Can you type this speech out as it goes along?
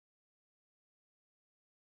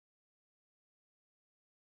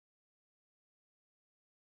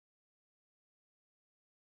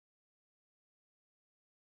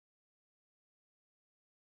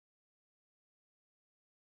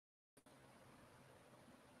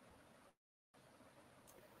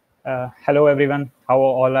Hello everyone, how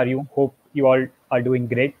all are you? Hope you all are doing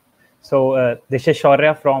great. This is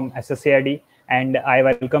Shaurya from SSERD, and I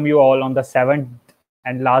welcome you all on the seventh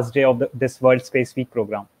and last day of this World Space Week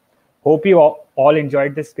program. Hope you all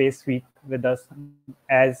enjoyed this Space Week with us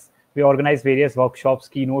as we organize various workshops,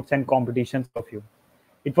 keynotes, and competitions of you.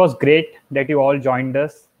 It was great that you all joined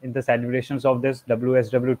us in the celebrations of this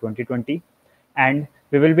WSW2020, and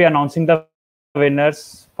we will be announcing the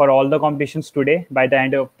winners for all the competitions today by the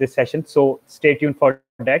end of this session. So stay tuned for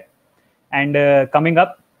that. And coming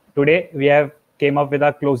up today, we have came up with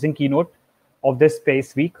our closing keynote of this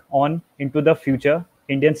Space Week on Into the Future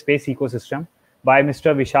Indian Space Ecosystem by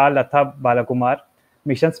Mr. Vishal Balakumar,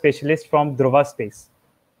 mission specialist from Dhruva Space.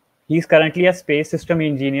 He is currently a space system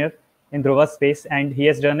engineer in Dhruva Space, and he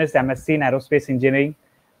has done his MSc in Aerospace Engineering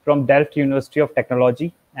from Delft University of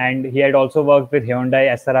Technology, and he had also worked with Hyundai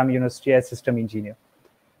SRM University as system engineer.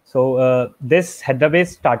 So this Hyderabad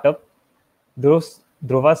startup,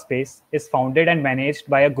 Dhruva Space, is founded and managed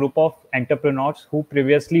by a group of entrepreneurs who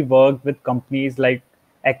previously worked with companies like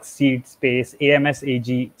Exceed Space, AMS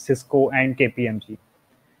AG, Cisco, and KPMG.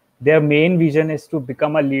 Their main vision is to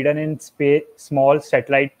become a leader in small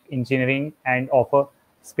satellite engineering and offer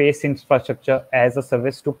space infrastructure as a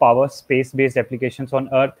service to power space-based applications on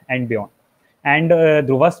Earth and beyond. And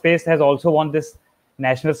Dhruva Space has also won this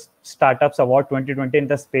National Startups Award 2020 in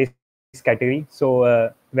the space category.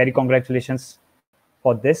 So very congratulations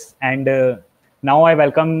for this. And now I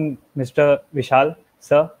welcome Mr. Vishal,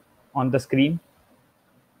 sir, on the screen.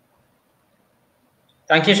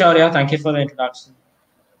 Thank you, Shaurya. Thank you for the introduction.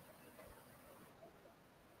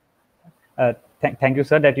 Thank you,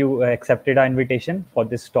 sir, that you accepted our invitation for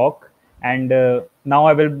this talk. And now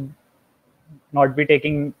I will not be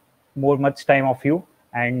taking much time of you,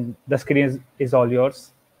 and the screen is all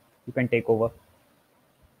yours. You can take over.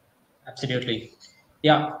 Absolutely.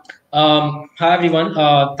 Yeah. Hi, everyone.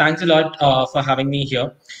 Thanks a lot for having me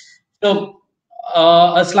here. So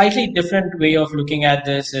a slightly different way of looking at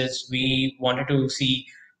this is we wanted to see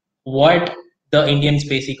what the Indian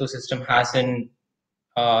space ecosystem has in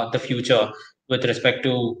the future with respect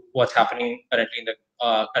to what's happening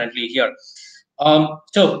currently here.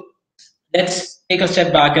 So let's take a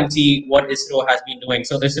step back and see what ISRO has been doing.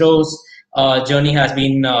 So ISRO's journey has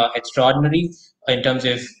been extraordinary in terms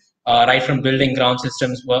of right from building ground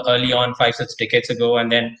systems early on 5-6 decades ago, and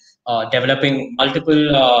then developing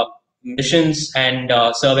multiple missions and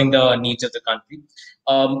serving the needs of the country.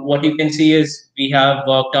 What you can see is we have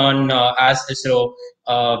worked on as ISRO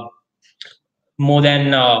more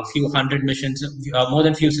than a few hundred missions, more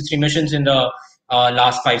than few 60 missions in the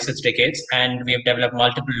last 5-6 decades, and we have developed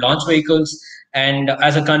multiple launch vehicles. And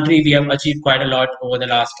as a country, we have achieved quite a lot over the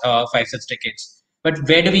last 5-6 decades. But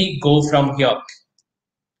where do we go from here?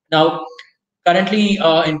 Now, currently,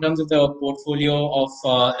 in terms of the portfolio of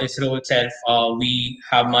ISRO itself, we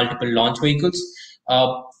have multiple launch vehicles.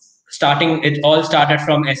 It all started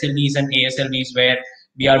from SLVs and ASLVs, where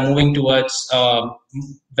we are moving towards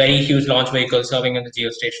very huge launch vehicles serving in the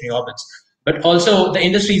geostationary orbits. But also the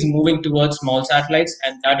industry is moving towards small satellites,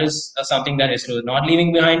 and that is something that ISRO is not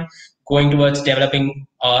leaving behind, going towards developing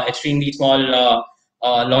extremely small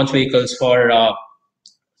launch vehicles for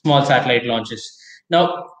small satellite launches.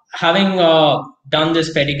 Now, having done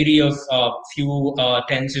this pedigree of few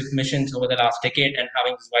tens of missions over the last decade and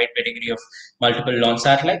having this wide pedigree of multiple launch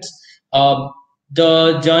satellites,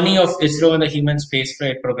 the journey of ISRO in the human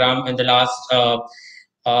spaceflight program in the last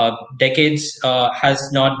decades has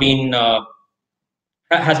been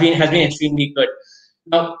extremely good.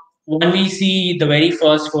 Now, when we see the very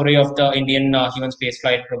first foray of the Indian human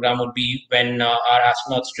spaceflight program would be when our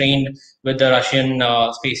astronauts trained with the Russian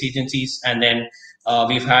space agencies, and then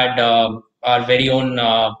we've had our very own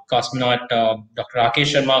cosmonaut, Dr.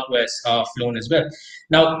 Rakesh Sharma, who has flown as well.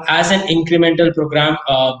 Now, as an incremental program,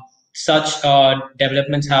 such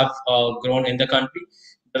developments have grown in the country.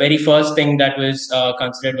 The very first thing that was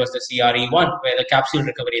considered was the CRE-1, where the capsule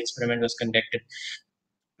recovery experiment was conducted.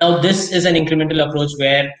 Now, this is an incremental approach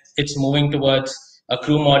where it's moving towards a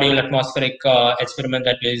crew module atmospheric experiment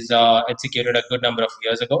that was executed a good number of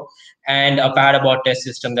years ago, and a pad abort test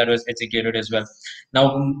system that was executed as well.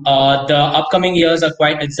 Now, the upcoming years are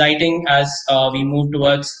quite exciting as we move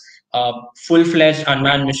towards full-fledged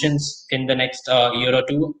unmanned missions in the next year or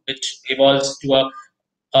two, which evolves to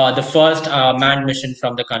the first manned mission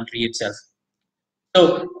from the country itself.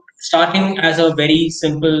 So, starting as a very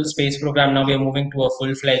simple space program, now we are moving to a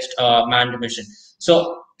full-fledged manned mission.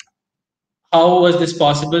 So, how was this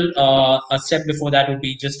possible? A step before that would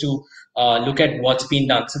be just to look at what's been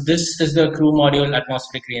done. So, this is the crew module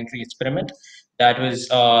atmospheric reentry experiment that was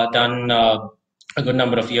done a good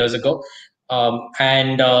number of years ago.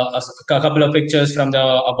 And a couple of pictures from the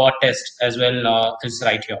abort test as well is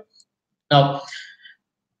right here. Now,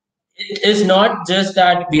 it is not just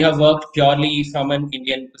that we have worked purely from an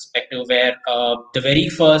Indian perspective, where the very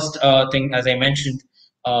first thing, as I mentioned,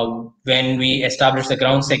 when we established the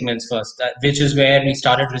ground segments first, which is where we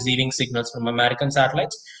started receiving signals from American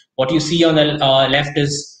satellites. What you see on the left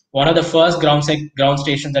is one of the first ground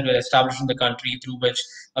stations that were established in the country, through which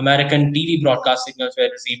American TV broadcast signals were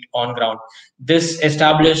received on ground. This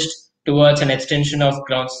established towards an extension of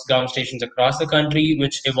ground stations across the country,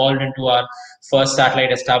 which evolved into our first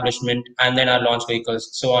satellite establishment, and then our launch vehicles,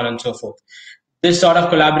 so on and so forth. This sort of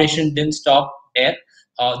collaboration didn't stop there.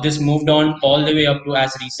 This moved on all the way up to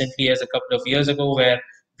as recently as a couple of years ago, where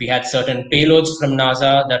we had certain payloads from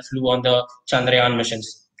NASA that flew on the Chandrayaan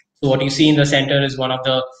missions. So what you see in the center is one of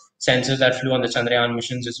the sensors that flew on the Chandrayaan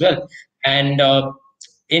missions as well. And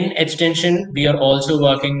in extension, we are also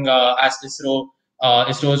working as ISRO.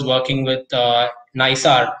 ISRO is working with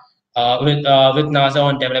NISAR, with NASA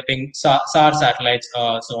on developing SAR satellites,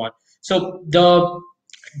 so on. So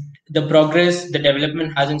the progress, the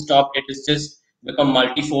development hasn't stopped. It has just become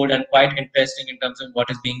multifold and quite interesting in terms of what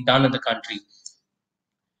is being done in the country.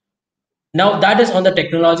 Now, that is on the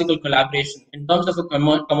technological collaboration. In terms of a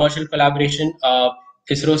commercial collaboration,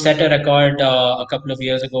 ISRO set a record a couple of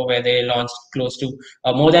years ago where they launched close to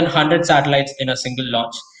more than 100 satellites in a single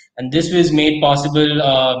launch. And this was made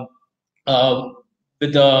possible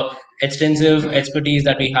with the extensive expertise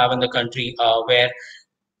that we have in the country, where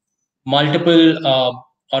multiple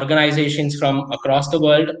organizations from across the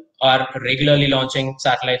world are regularly launching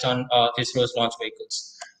satellites on ISRO's launch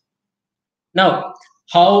vehicles. Now,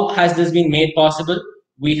 how has this been made possible?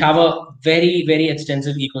 We have a very, very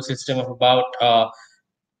extensive ecosystem of about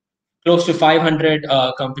close to 500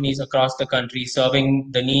 companies across the country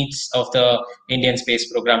serving the needs of the Indian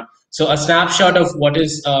space program. So a snapshot of what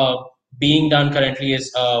is being done currently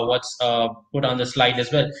is what's put on the slide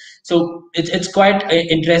as well. So it's quite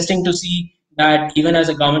interesting to see that even as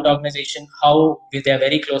a government organization, how they're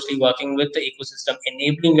very closely working with the ecosystem,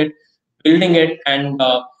 enabling it, building it, and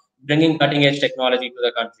bringing cutting edge technology to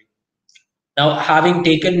the country. Now, having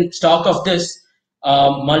taken stock of this,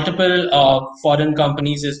 multiple foreign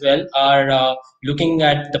companies as well are looking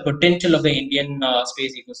at the potential of the Indian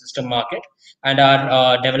space ecosystem market, and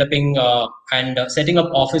are developing and setting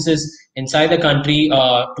up offices inside the country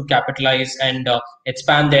to capitalize and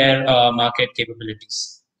expand their market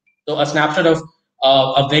capabilities. So a snapshot of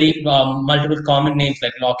a very multiple common names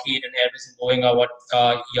like Lockheed and Airbus and Boeing are what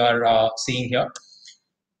you're seeing here.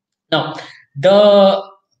 Now, the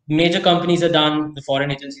major companies are done, the foreign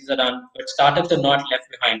agencies are done, but startups are not left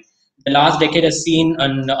behind. The last decade has seen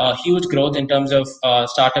a huge growth in terms of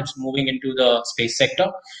startups moving into the space sector.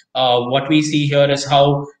 What we see here is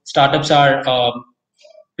how startups are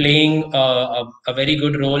playing a very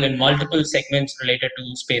good role in multiple segments related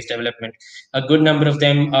to space development. A good number of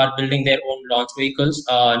them are building their own launch vehicles.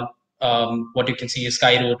 What you can see is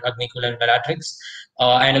Skyroot, Agnikul, and Bellatrix.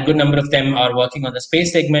 And a good number of them are working on the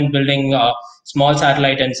space segment, building small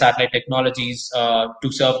satellite and satellite technologies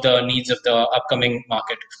to serve the needs of the upcoming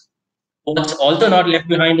market. What's also not left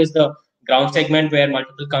behind is the ground segment, where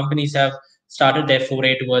multiple companies have started their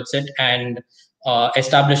foray towards it and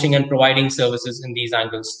establishing and providing services in these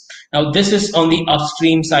angles. Now, this is on the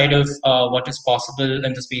upstream side of what is possible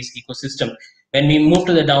in the space ecosystem. When we move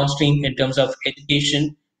to the downstream in terms of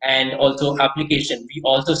education and also application, we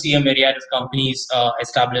also see a myriad of companies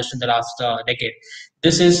established in the last decade.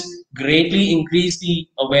 This has greatly increased the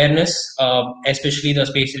awareness, especially the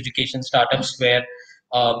space education startups, where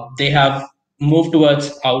they have moved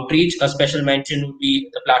towards outreach. A special mention would be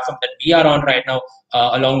the platform that we are on right now,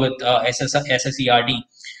 along with SSERD,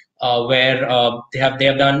 where they have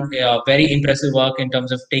done very impressive work in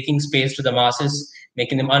terms of taking space to the masses,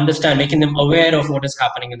 making them understand, making them aware of what is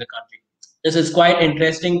happening in the country. This is quite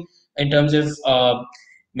interesting in terms of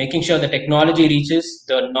making sure the technology reaches,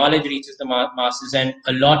 the knowledge reaches the masses, and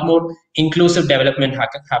a lot more inclusive development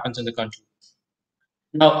happens in the country.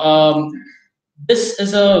 Now, this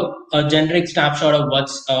is a generic snapshot of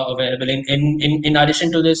what's available. In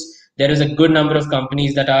addition to this, there is a good number of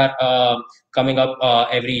companies that are coming up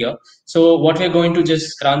every year. So what we're going to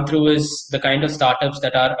just run through is the kind of startups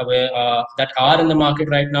that are that are in the market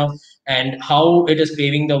right now, and how it is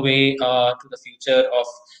paving the way to the future of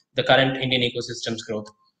the current Indian ecosystem's growth.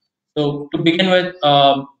 So to begin with,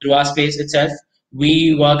 Dhruva Space itself,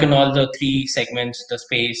 we work in all the three segments: the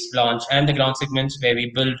space, launch, and the ground segments, where we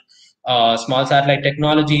build small satellite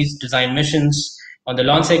technologies, design missions. On the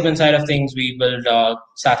launch segment side of things, we build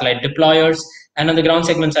satellite deployers, And on the ground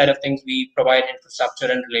segment side of things, we provide infrastructure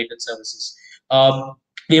and related services.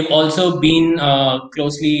 We have also been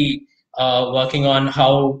closely working on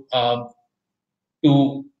how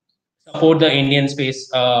to support the Indian space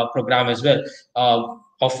program as well,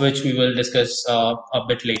 of which we will discuss a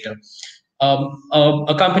bit later.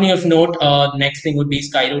 A company of note, next thing would be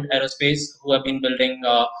Skyroot Aerospace, who have been building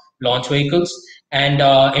launch vehicles. And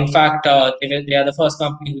in fact, they are the first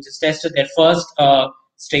company which has tested their first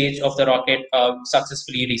stage of the rocket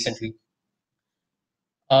successfully recently.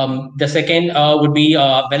 The second would be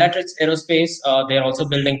Bellatrix Aerospace. They're also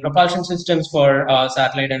building propulsion systems for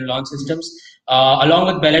satellite and launch systems. Along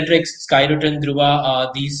with Bellatrix, Skyroot, and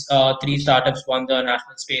Dhruva, these three startups won the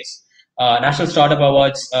National Startup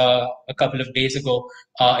Awards a couple of days ago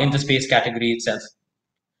in the space category itself.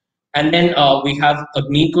 And then we have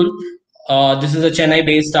Agnikul. This is a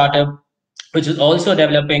Chennai-based startup which is also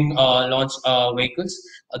developing launch vehicles.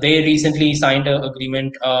 They recently signed an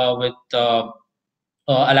agreement with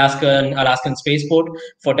Alaskan Spaceport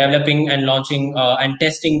for developing and launching and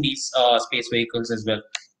testing these space vehicles as well.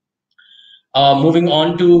 Moving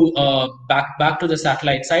on to back to the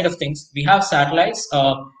satellite side of things, we have satellites,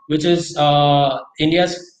 which is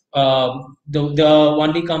India's the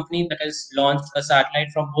only company that has launched a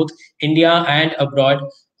satellite from both India and abroad,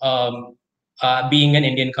 being an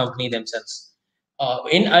Indian company themselves.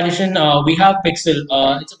 In addition, we have Pixel.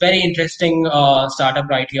 It's a very interesting startup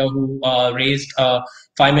right here who raised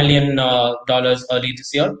 $5 million early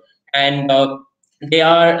this year, and they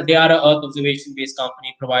are an Earth observation based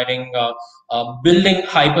company providing building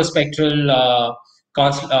hyperspectral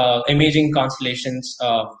imaging constellations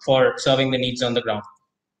for serving the needs on the ground.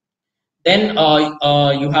 Then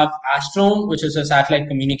you have Astrom, which is a satellite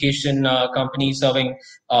communication company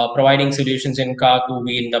providing solutions in Ka,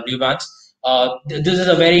 Kubi, and W bands. This is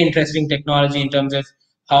a very interesting technology in terms of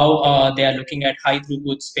how they are looking at high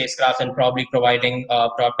throughput spacecraft and probably providing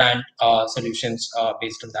broadband solutions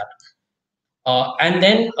based on that. And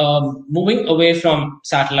then moving away from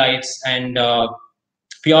satellites and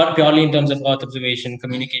purely in terms of Earth observation,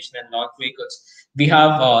 communication, and launch vehicles, we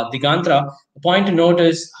have Digantra. The point to note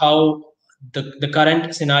is how the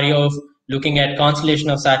current scenario of looking at constellation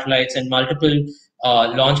of satellites and multiple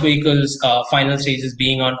launch vehicles, final stages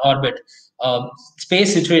being on orbit.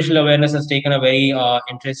 Space situational awareness has taken a very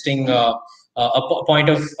interesting point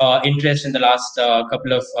of interest in the last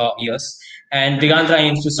couple of years. And Digantra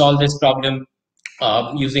aims to solve this problem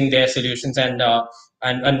using their solutions,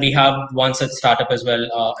 and we have one such startup as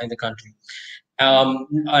well in the country.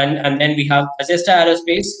 And then we have Azesta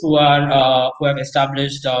Aerospace, who have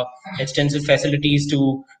established extensive facilities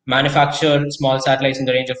to manufacture small satellites in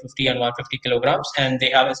the range of 50 and 150 kilograms, and they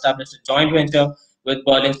have established a joint venture with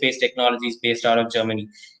Berlin Space Technologies based out of Germany.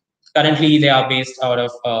 Currently, they are based out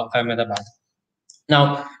of Ahmedabad.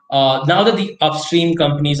 Now that the upstream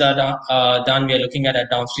companies are done, we are looking at a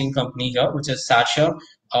downstream company here, which is Satshare.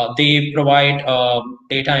 They provide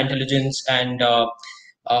data intelligence and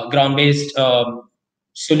ground-based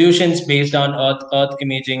solutions based on Earth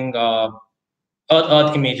imaging,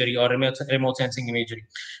 Earth imagery or remote sensing imagery.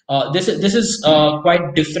 This is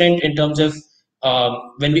quite different in terms of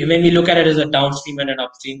when we look at it as a downstream and an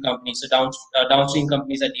upstream company. So downstream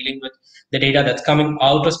companies are dealing with the data that's coming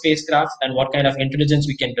out of spacecraft and what kind of intelligence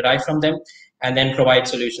we can derive from them, and then provide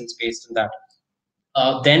solutions based on that.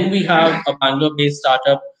 Then we have a Bangalore-based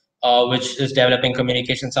startup which is developing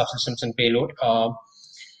communication subsystems and payload.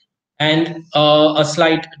 And a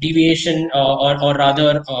slight deviation, or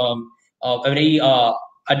rather, a very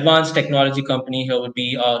advanced technology company here would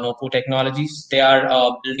be Nopo Technologies. They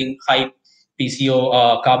are building high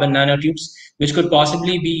PCO carbon nanotubes, which could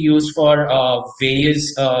possibly be used for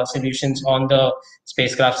various solutions on the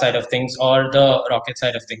spacecraft side of things or the rocket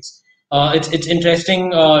side of things. It's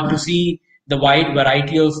interesting to see the wide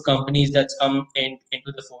variety of companies that's come into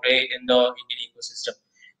the foray in the Indian ecosystem.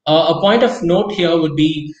 A point of note here would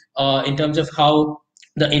be in terms of how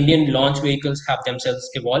the Indian launch vehicles have themselves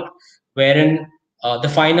evolved, wherein the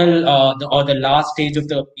final or the last stage of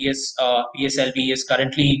the PSLV is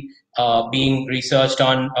currently being researched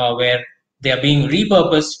on, where they are being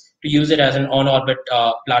repurposed to use it as an on-orbit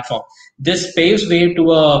platform. This paves way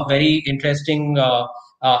to a very interesting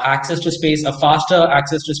access to space, a faster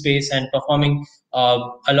access to space, and performing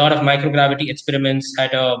a lot of microgravity experiments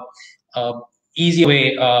at a easier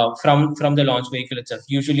way from the launch vehicle itself.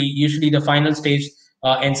 Usually the final stage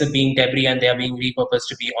ends up being debris, and they are being repurposed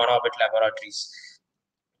to be on-orbit laboratories.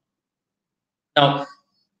 Now,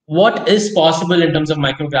 what is possible in terms of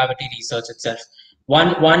microgravity research itself?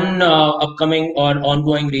 One upcoming or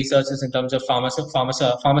ongoing research is in terms of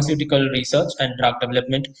pharmaceutical research and drug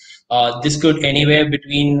development. This could anywhere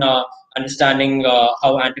between understanding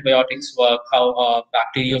how antibiotics work, how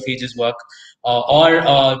bacteriophages work,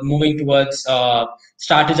 or moving towards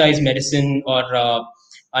strategized medicine, or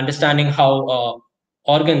understanding how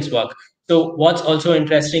organs work. So what's also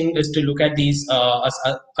interesting is to look at these.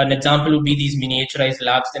 An example would be these miniaturized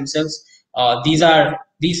labs themselves.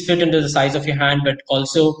 These fit into the size of your hand, but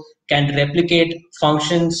also can replicate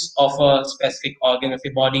functions of a specific organ of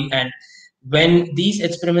your body. And when these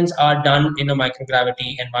experiments are done in a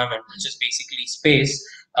microgravity environment, which is basically space,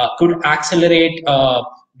 could accelerate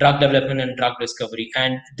drug development and drug discovery.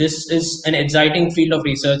 And this is an exciting field of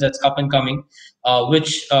research that's up and coming,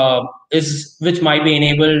 which might be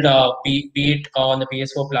enabled, be it on the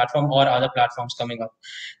PS4 platform or other platforms coming up.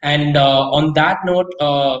 And on that note,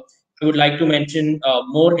 I would like to mention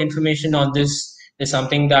more information on this is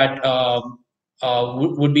something that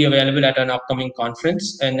would be available at an upcoming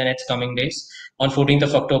conference in the next coming days. On 14th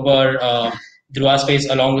of October, Dhruva Space,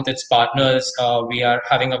 along with its partners, we are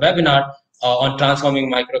having a webinar on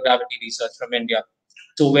transforming microgravity research from India.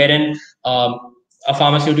 So wherein a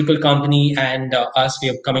pharmaceutical company and us, we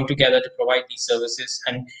are coming together to provide these services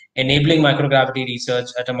and enabling microgravity research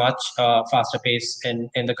at a much faster pace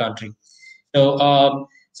in the country.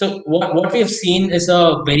 So what we have seen is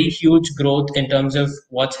a very huge growth in terms of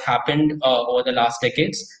what's happened over the last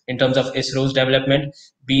decades in terms of ISRO's development,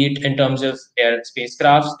 be it in terms of their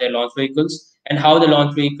spacecrafts, their launch vehicles, and how the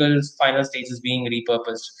launch vehicles' final stage is being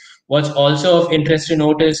repurposed. What's also of interest to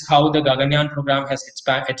note is how the Gaganyaan program has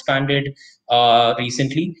expanded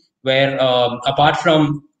recently, where apart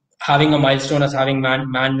from having a milestone as having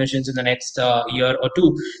manned missions in the next year or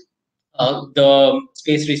two, the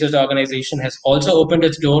Space Research Organization has also opened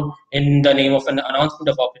its door in the name of an announcement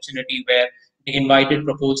of opportunity, where they invited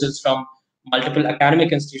proposals from multiple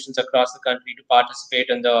academic institutions across the country to participate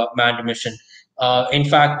in the manned mission. In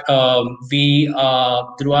fact,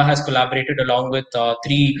 Dhruva has collaborated along with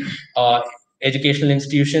three educational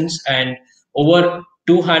institutions, and over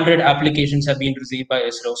 200 applications have been received by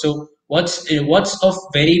ISRO. So what's of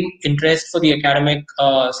very interest for the academic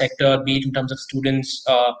sector, be it in terms of students,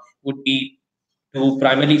 would be to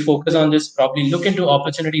primarily focus on this, probably look into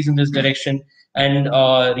opportunities in this direction, and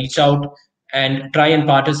reach out and try and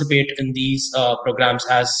participate in these programs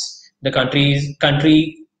as the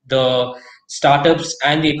the startups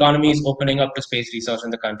and the economy is opening up to space research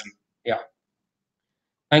in the country. Yeah.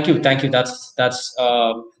 Thank you. That's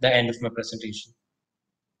the end of my presentation.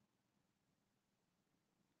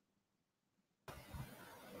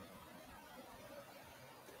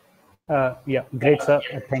 Yeah, great, sir.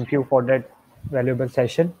 Thank you for that valuable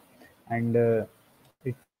session, and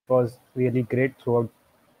it was really great throughout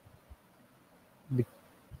the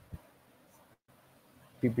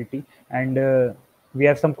PPT. And we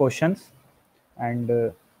have some questions, and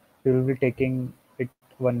we will be taking it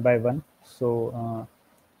one by one. So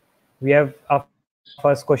we have our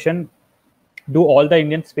first question: do all the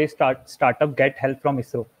Indian space startup get help from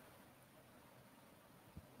ISRO?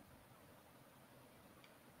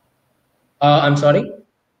 I'm sorry?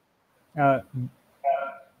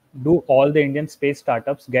 Do all the Indian space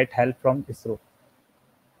startups get help from ISRO?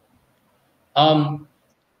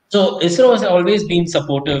 So ISRO has always been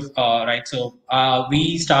supportive, right? So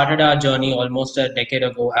we started our journey almost a decade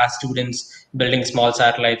ago as students building small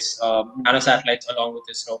satellites, nanosatellites along with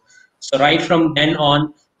ISRO. So right from then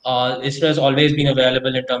on, ISRO has always been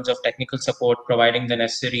available in terms of technical support, providing the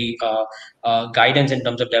necessary guidance in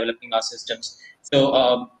terms of developing our systems.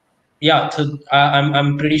 So yeah, so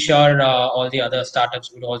I'm pretty sure all the other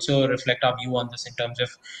startups would also reflect our view on this in terms of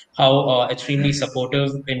how extremely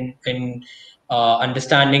supportive in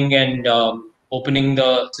understanding and opening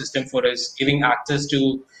the system for us, giving access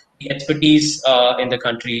to the expertise in the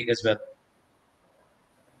country as well.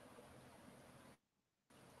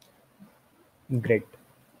 Great.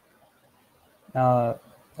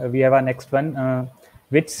 We have our next one.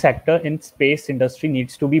 Which sector in space industry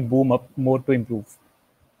needs to be boom up more to improve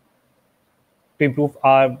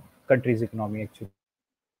our country's economy, actually?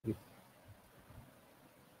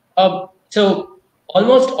 So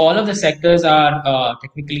almost all of the sectors are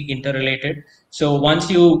technically interrelated. So once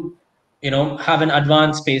you have an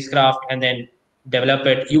advanced spacecraft and then develop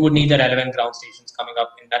it, you would need the relevant ground stations coming up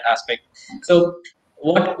in that aspect. So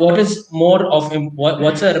what's a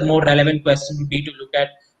more relevant question would be to look at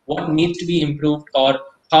what needs to be improved, or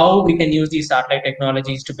how we can use these satellite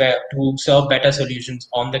technologies to serve better solutions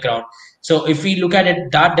on the ground. So if we look at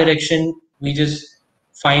it that direction, we just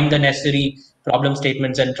find the necessary problem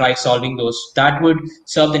statements and try solving those. That would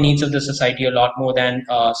serve the needs of the society a lot more than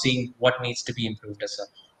seeing what needs to be improved as such.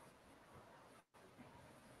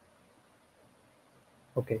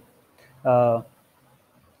 Okay.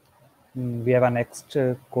 We have our next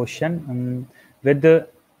question. With the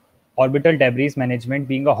orbital debris management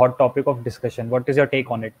being a hot topic of discussion, what is your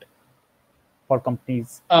take on it for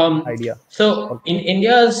companies? Idea. So in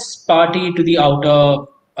India's party to the outer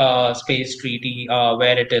space treaty,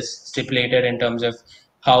 where it is stipulated in terms of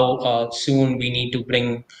how soon we need to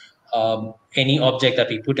bring any object that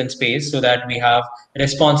we put in space, so that we have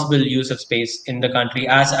responsible use of space in the country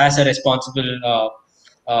as a responsible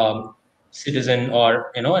citizen,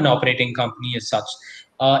 or an operating company as such.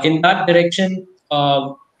 In that direction,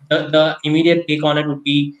 the immediate take on it would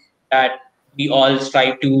be that we all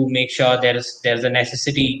strive to make sure there's a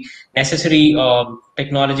necessary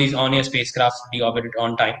technologies on your spacecraft to be orbited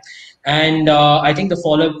on time. And I think the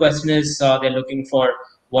follow-up question is they're looking for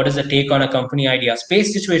what is the take on a company idea.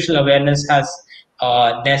 Space situational awareness has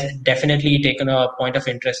definitely taken a point of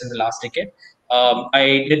interest in the last decade.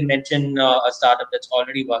 I did mention a startup that's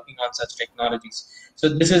already working on such technologies. So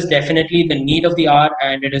this is definitely the need of the hour,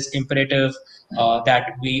 and it is imperative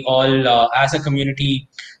that we all, as a community,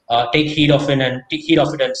 take heed of it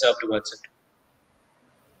and serve towards it.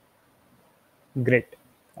 Great.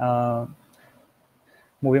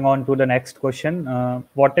 Moving on to the next question.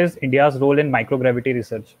 What is India's role in microgravity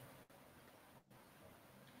research?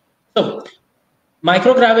 So,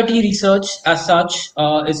 microgravity research as such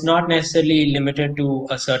is not necessarily limited to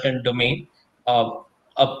a certain domain.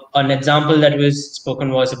 An example that was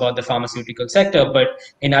spoken was about the pharmaceutical sector, but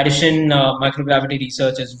in addition, microgravity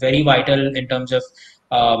research is very vital in terms of,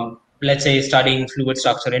 let's say, studying fluid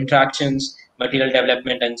structure interactions, material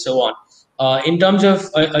development, and so on. In terms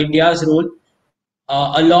of India's role,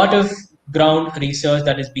 a lot of ground research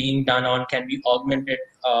that is being done on can be augmented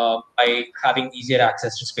by having easier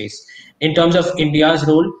access to space. In terms of India's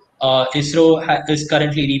role, ISRO is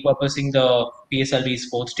currently repurposing the PSLV's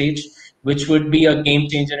fourth stage, which would be a game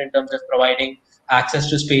changer in terms of providing access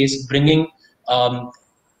to space, bringing a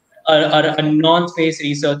non-space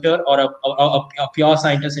researcher or a pure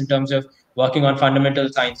scientist in terms of working on fundamental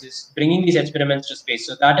sciences, bringing these experiments to space.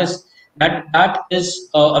 So that is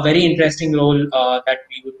a very interesting role that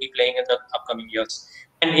we would be playing in the upcoming years.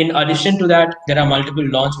 And in addition to that, there are multiple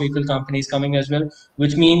launch vehicle companies coming as well,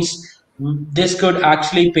 which means this could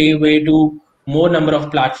actually pave way to more number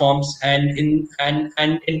of platforms. And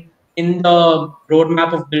in the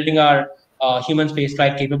roadmap of building our human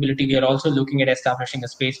spaceflight capability, we are also looking at establishing a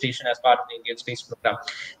space station as part of the Indian space program.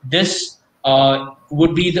 This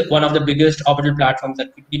would be one of the biggest orbital platforms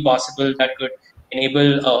that could be possible, that could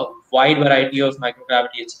enable a wide variety of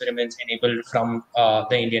microgravity experiments enabled from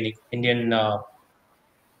the Indian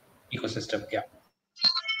ecosystem. Yeah.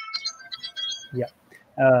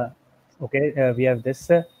 Yeah. Okay. We have this.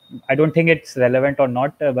 I don't think it's relevant or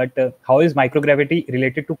not, but how is microgravity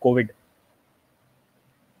related to COVID?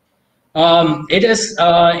 It is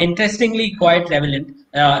interestingly quite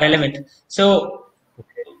relevant. So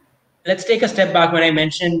let's take a step back. When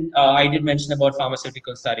I did mention about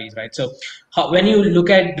pharmaceutical studies, right? So when you look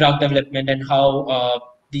at drug development and how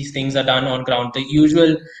these things are done on ground, the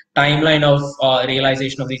usual timeline of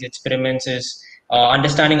realization of these experiments is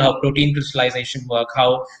understanding how protein crystallization work,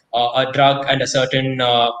 how a drug and a certain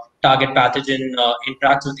target pathogen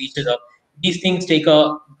interacts with each other. These things take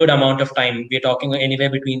a good amount of time. We're talking anywhere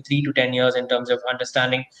between 3 to 10 years in terms of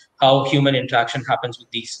understanding how human interaction happens with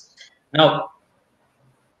these. Now,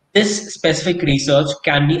 this specific research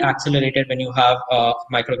can be accelerated when you have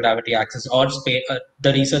microgravity access, or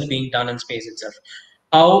the research being done in space itself.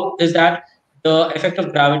 How is that? The effect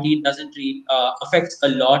of gravity doesn't really affects a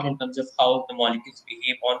lot in terms of how the molecules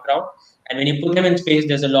behave on ground. And when you put them in space,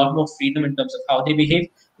 there's a lot more freedom in terms of how they behave,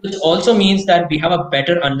 which also means that we have a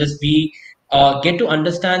better we get to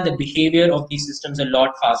understand the behavior of these systems a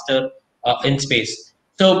lot faster in space.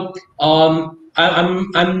 So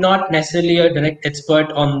I'm not necessarily a direct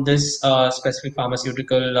expert on this specific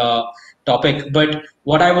pharmaceutical topic, but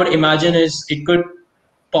what I would imagine is it could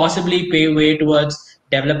possibly pave way towards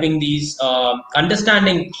developing these,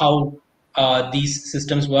 understanding how these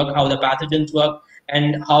systems work, how the pathogens work,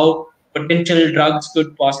 and how potential drugs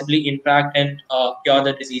could possibly interact and cure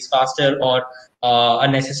the disease faster, or a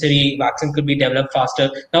necessary vaccine could be developed faster.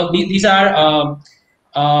 Now, these are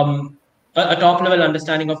a top level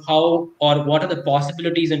understanding of how or what are the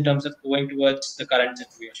possibilities in terms of going towards the current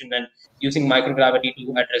situation and using microgravity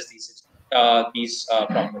to address these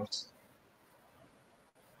problems.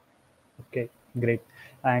 Okay, great.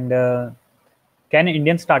 And can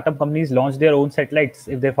Indian startup companies launch their own satellites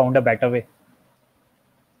if they found a better way?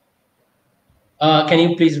 Can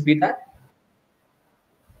you please repeat that?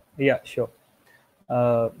 Yeah, sure.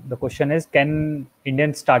 The question is, can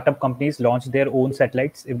Indian startup companies launch their own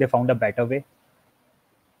satellites if they found a better way?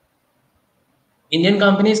 Indian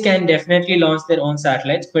companies can definitely launch their own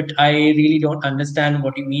satellites, but I really don't understand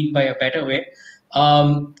what you mean by a better way.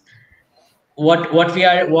 Um, what we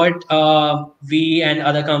and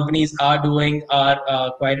other companies are doing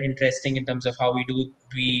are quite interesting in terms of how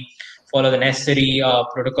we follow the necessary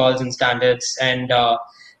protocols and standards and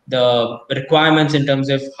the requirements in terms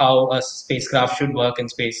of how a spacecraft should work in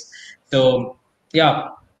space. So yeah,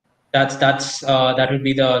 that would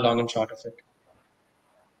be the long and short of it.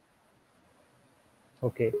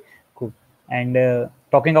 Okay, cool. And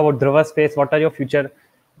talking about Dhruva Space, what are your future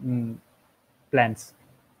plans?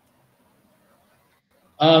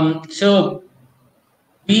 So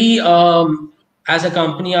we, as a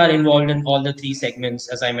company, are involved in all the three segments,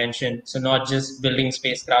 as I mentioned. So not just building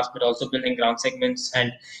spacecrafts, but also building ground segments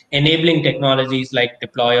and enabling technologies like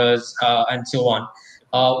deployers and so on.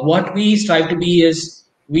 What we strive to be is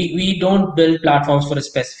we don't build platforms for a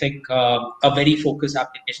specific, a very focused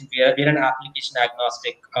application. We're an application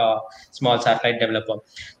agnostic small satellite developer.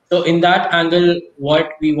 So in that angle,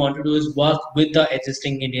 what we want to do is work with the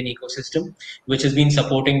existing Indian ecosystem, which has been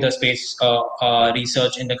supporting the space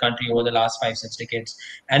research in the country over the last 5-6 decades,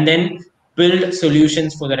 and then build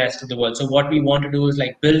solutions for the rest of the world. So what we want to do is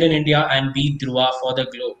like build in India and be Dhruva for the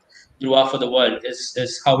globe, Dhruva for the world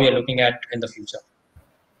is how we are looking at in the future.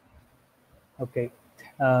 Okay.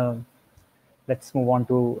 Let's move on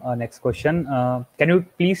to our next question. Can you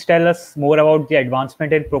please tell us more about the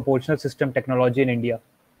advancement in propulsion system technology in India?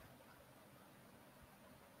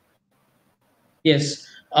 Yes,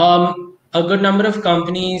 a good number of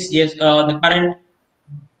companies. Yes, the current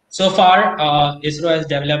so far, ISRO has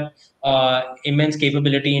developed immense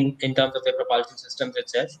capability in terms of their propulsion systems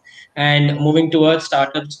itself. And moving towards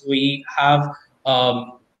startups, we have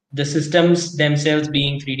the systems themselves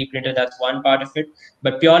being 3D printed. That's one part of it.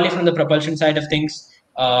 But purely from the propulsion side of things,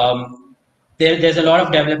 there's a lot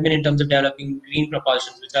of development in terms of developing green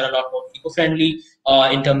propulsions, which are a lot more eco-friendly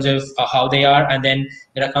in terms of how they are. And then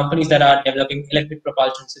there are companies that are developing electric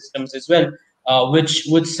propulsion systems as well, which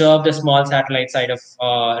would serve the small satellite side of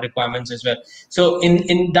requirements as well. So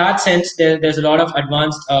in that sense, there's a lot of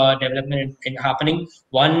advanced development in happening.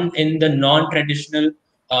 One in the non-traditional,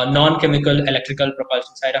 non-chemical electrical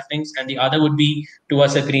propulsion side of things, and the other would be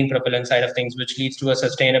towards a green propellant side of things, which leads to a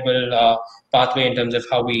sustainable pathway in terms of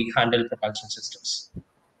how we handle propulsion systems.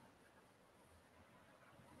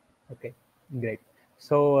 Okay, great.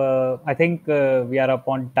 So I think we are up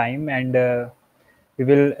on time, and we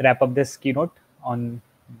will wrap up this keynote on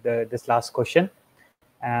this last question.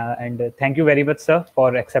 And thank you very much, sir,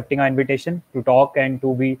 for accepting our invitation to talk and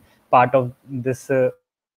to be part of this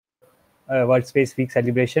World Space Week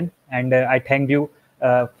celebration. And I thank you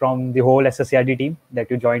from the whole SSERD team that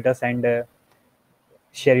you joined us and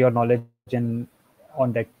share your knowledge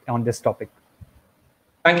on this topic.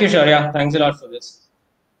 Thank you, Shaurya. Thanks a lot for this.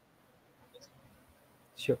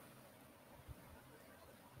 Sure.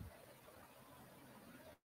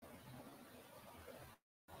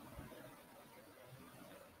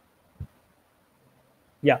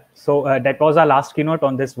 Yeah, so that was our last keynote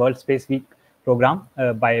on this World Space Week program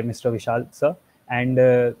by Mr. Vishal, sir. And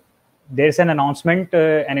there's an announcement,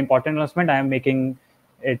 an important announcement. I am making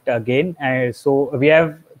it again. So we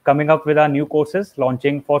have coming up with our new courses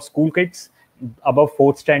launching for school kids above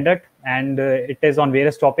 4th standard. And it is on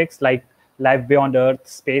various topics like life beyond Earth,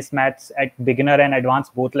 space maths at beginner and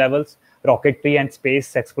advanced both levels, rocketry and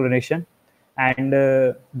space exploration. And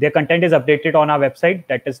their content is updated on our website,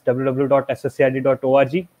 that is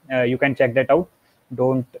www.sserd.org. You can check that out.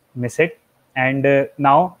 Don't miss it. And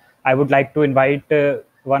now I would like to invite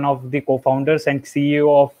one of the co-founders and CEO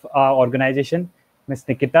of our organization, Ms.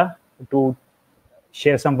 Nikita, to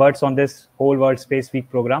share some words on this whole World Space Week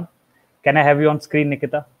program. Can I have you on screen,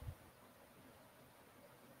 Nikita?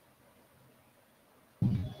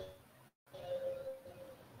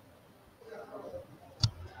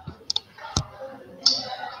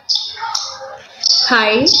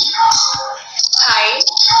 Hi.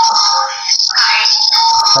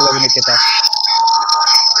 Hello, Nikita.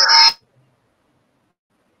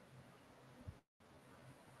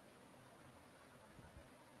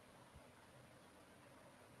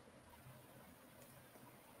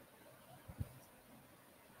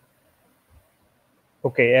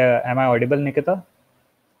 Okay, am I audible, Nikita?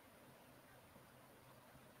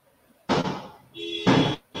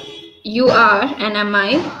 You are, and am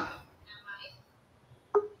I? Yeah, you are clearly audible and visible.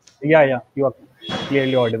 Okay. Yeah, yeah, you are clearly audible and visible. Yeah, yeah, you are clearly audible and visible. Yeah, yeah, you are clearly audible and visible. Yeah, yeah, you are clearly audible and visible. Yeah, yeah, you are clearly audible and visible. Yeah, yeah, you are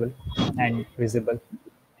clearly audible and visible.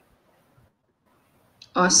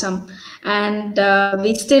 Awesome. And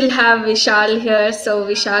we still have Vishal here. So,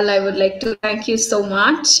 Vishal, I would like to thank you so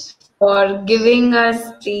much for giving us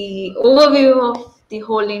the overview of the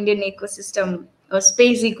whole Indian ecosystem or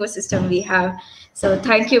space ecosystem we have. So,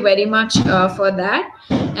 thank you very much for that.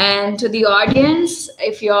 And to the audience,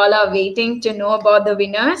 if you all are waiting to know about the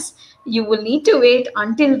winners, you will need to wait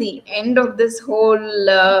until the end of this whole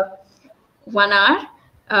 1 hour.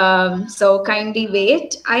 So kindly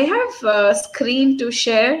wait. I have a screen to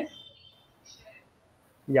share.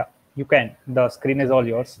 Yeah, you can. The screen is all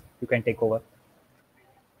yours. You can take over.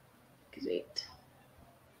 Great.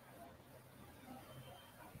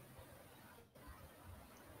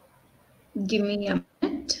 Give me a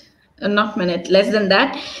minute. Not minute, less than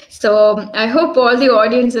that. So I hope all the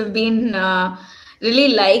audience have been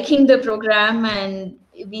really liking the program, and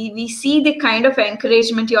we see the kind of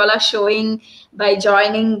encouragement you all are showing by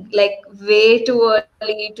joining like way too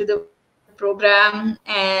early to the program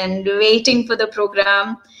and waiting for the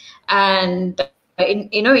program and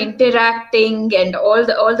interacting and all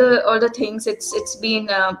the things. It's been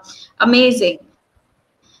amazing,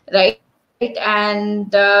 right?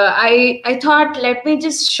 And I thought, let me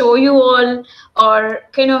just show you all, or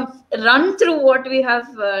kind of run through what we have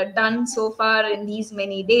done so far in these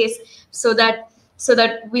many days, so that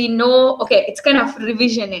we know. Okay, it's kind of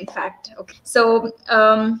revision, in fact. Okay, so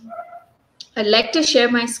I'd like to share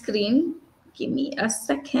my screen. Give me a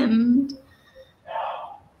second.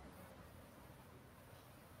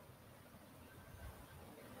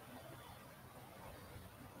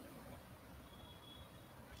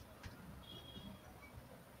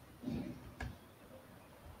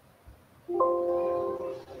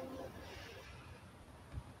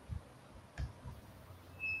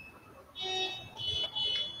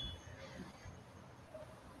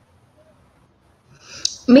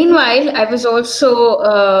 Meanwhile, I was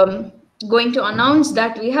also going to announce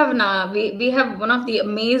that we have now we have one of the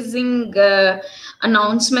amazing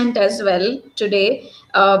announcement as well today,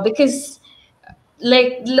 because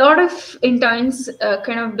like a lot of interns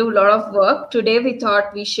kind of do a lot of work. Today we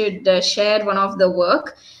thought we should share one of the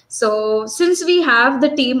work. So since we have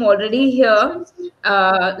the team already here,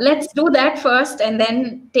 let's do that first and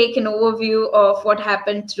then take an overview of what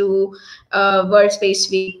happened through World Space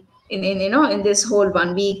Week in this whole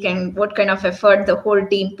 1 week, and what kind of effort the whole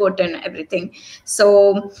team put and everything.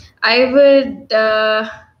 So I would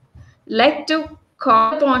like to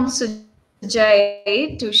call upon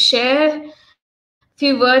Sujay to share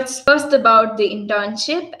few words first about the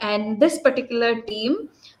internship and this particular team,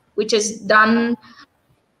 which has done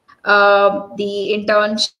the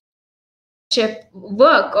internship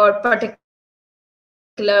work or particular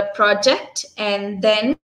project. And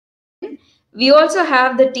then we also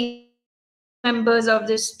have the team members of of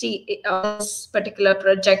this particular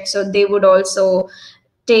project, so they would also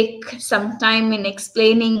take some time in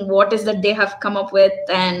explaining what is that they have come up with,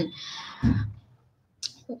 and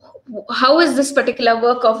how is this particular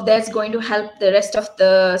work of theirs going to help the rest of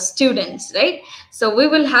the students, right? So we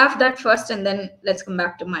will have that first, and then let's come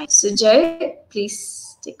back to mine. Sujay,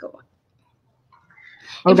 please take over.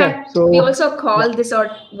 In fact, we also call this, or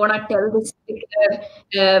want to tell this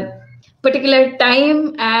particular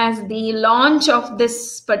time as the launch of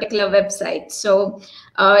this particular website. So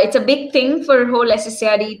it's a big thing for whole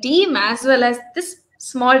SSERD team, as well as this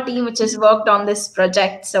small team which has worked on this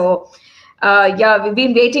project. So yeah, we've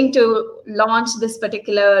been waiting to launch this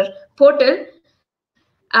particular portal.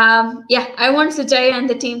 Yeah, I want Sujay and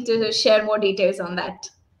the team to share more details on that.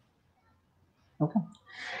 Okay.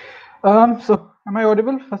 So am I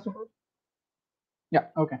audible first of all? Yeah.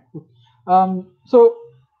 Okay. So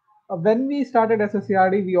when we started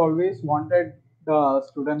SSERD, we always wanted the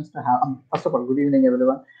students to have. First of all, good evening,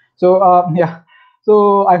 everyone. So yeah.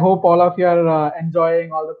 So I hope all of you are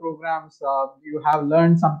enjoying all the programs. You have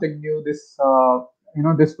learned something new this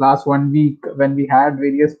this last 1 week when we had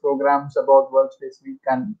various programs about World Space Week,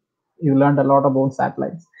 and you learned a lot about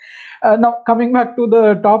satellites. Now coming back to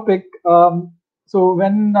the topic. So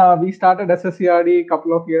when we started SSERD a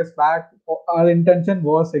couple of years back, our intention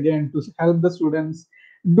was again to help the students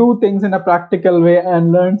do things in a practical way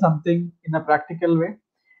and learn something in a practical way.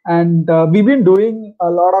 And we've been doing a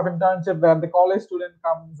lot of internship where the college student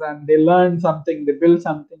comes and they learn something, they build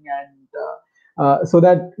something, and so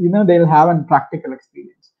that they'll have a practical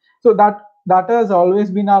experience. So that has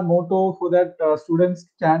always been our motto, so that students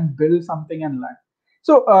can build something and learn.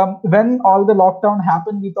 So when all the lockdown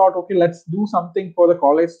happened, we thought, okay, let's do something for the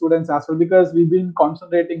college students as well, because we've been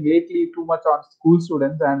concentrating lately too much on school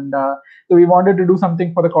students, and so we wanted to do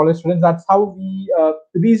something for the college students. That's how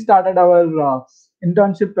we started our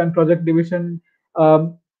internship and project division.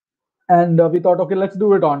 and we thought, okay, let's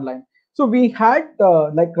do it online. So we had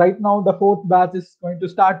like right now the fourth batch is going to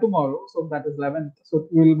start tomorrow, so that is 11th. So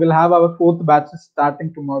we'll have our fourth batch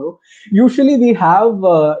starting tomorrow. Usually we have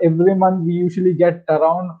every month we usually get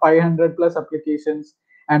around 500 plus applications,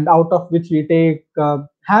 and out of which we take a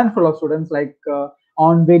handful of students, like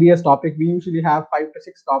on various topics. We usually have 5 to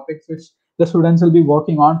 6 topics which the students will be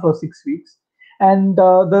working on for 6 weeks. And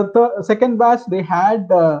the second batch, they had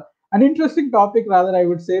an interesting topic, rather, I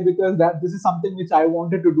would say, because that this is something which I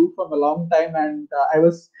wanted to do from a long time, and I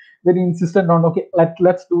was very insistent on, okay,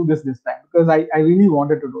 let's do this time, because I really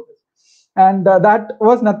wanted to do this. And that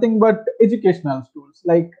was nothing but educational tools.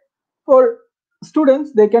 Like for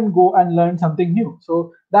students, they can go and learn something new.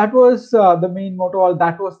 So that was the main motto, or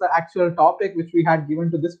that was the actual topic which we had given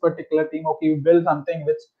to this particular team. Okay, you build something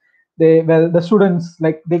which the students,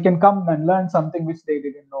 like, they can come and learn something which they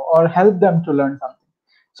didn't know, or help them to learn something.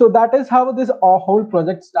 So that is how this whole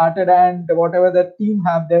project started. And whatever the team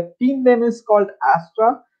have, their team name is called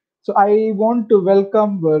Astra. So I want to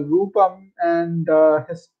welcome Rupam and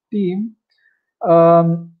his team.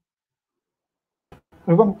 Rupam,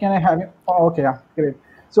 can I have you? Oh, okay, yeah, great.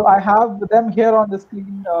 So I have them here on the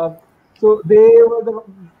screen. So they were the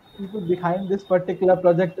people behind this particular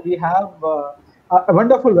project. We have a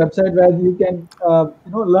wonderful website where you can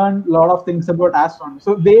learn a lot of things about astronomy.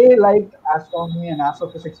 So they liked astronomy and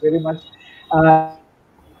astrophysics very much. That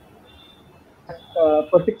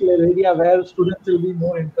particular area where students will be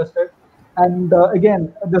more interested. And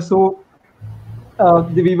again,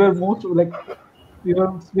 we were most like, we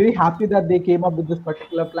were very happy that they came up with this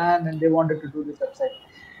particular plan and they wanted to do this website.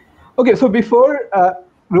 Okay, so before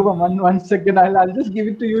Dhruva, one second, I'll just give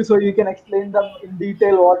it to you so you can explain them in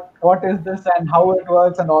detail what is this and how it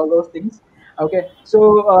works and all those things. Okay,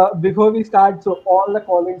 so before we start, so all the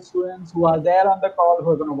college students who are there on the call,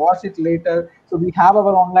 who are going to watch it later, so we have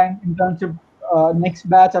our online internship next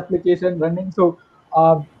batch application running. So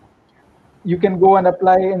you can go and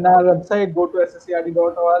apply in our website, go to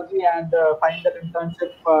sserd.org and find that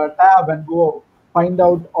internship tab and go find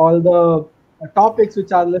out all the topics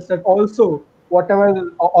which are listed. Also,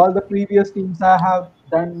 whatever all the previous teams have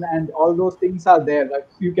done and all those things are there. Like,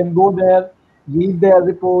 you can go there, read their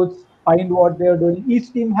reports, find what they're doing.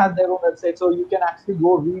 Each team has their own website, so you can actually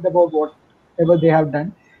go read about whatever they have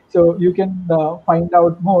done. So you can find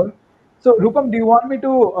out more. So Rupam, do you want me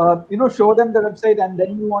to show them the website and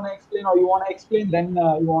then you want to explain, or you want to explain then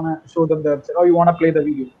you want to show them the website, or you want to play the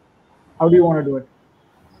video? How do you want to do it?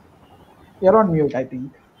 You're on mute, I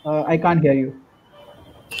think. I can't hear you.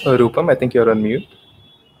 Rupam, I think you're on mute.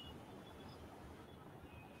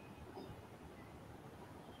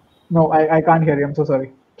 No, I can't hear you. I'm so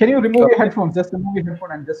sorry. Can you remove your headphones? Just remove your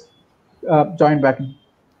headphone and just join back in.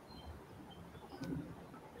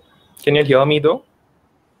 Can you hear me though?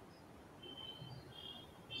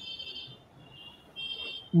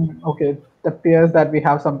 Okay, it appears that we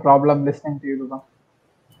have some problem listening to you, Dhruva.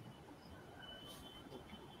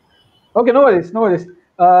 Okay, no worries, no worries.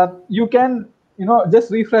 You can, just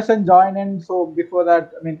refresh and join in. So before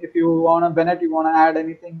that, I mean, if you want to, Bennett, you want to add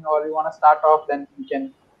anything or you want to start off, then you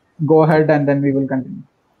can go ahead and then we will continue.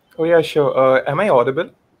 Oh yeah, sure. Am I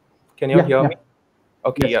audible? Can you hear me?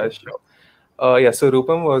 Okay, yes, yeah, sure. Yeah, so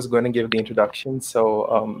Rupam was going to give the introduction.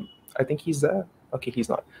 So I think he's there. Okay, he's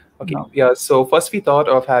not. Okay, no. Yeah, so first we thought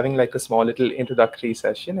of having like a small little introductory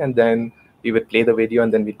session, and then we would play the video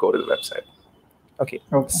and then we'd go to the website. Okay.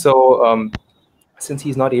 So since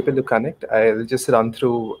he's not able to connect, I'll just run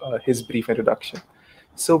through his brief introduction.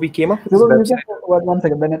 So we came up with this website. One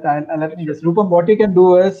second, Bennett, let me just, Rupam, what you can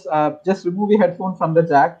do is just remove your headphone from the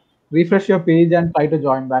jack, refresh your page and try to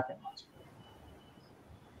join back in.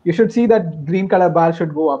 You should see that green color bar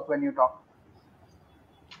should go up when you talk.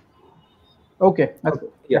 Okay, that's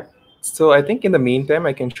good. Yeah. So I think in the meantime,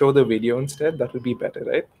 I can show the video instead. That would be better,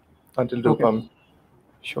 right? Until Rupam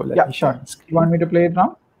show. Yeah, sure. You want me to play it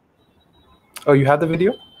now? Oh, you have the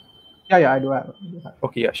video? Yeah, I do have it.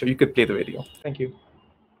 Okay, yeah, sure. You could play the video. Thank you.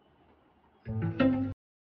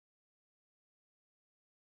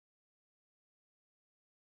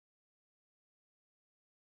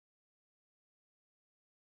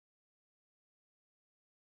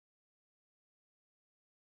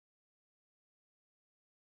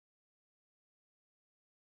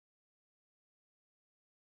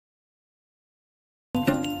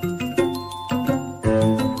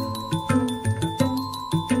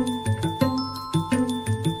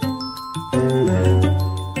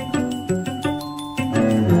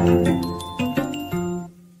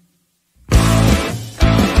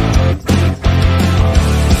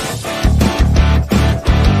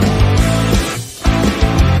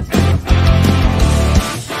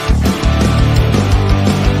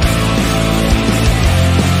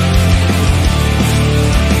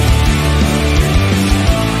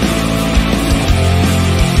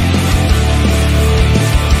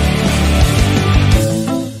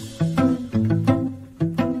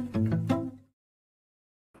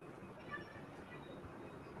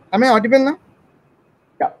 Am I audible now?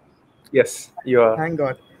 Yeah. Yes, you are. Thank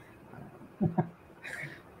God.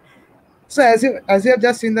 So as you have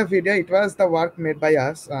just seen the video, it was the work made by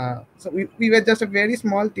us. So we were just a very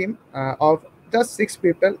small team of just 6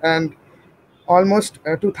 people, and almost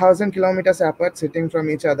 2,000 kilometers apart, sitting from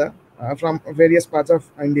each other, from various parts of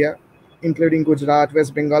India, including Gujarat,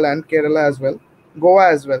 West Bengal, and Kerala as well,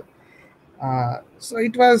 Goa as well. So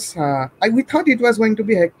it was, we thought it was going to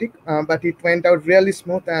be hectic, but it went out really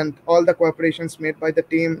smooth, and all the cooperations made by the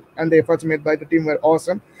team and the efforts made by the team were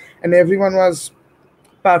awesome, and everyone was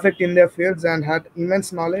perfect in their fields and had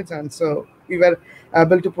immense knowledge, and so we were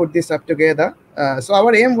able to put this up together. So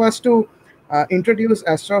our aim was to introduce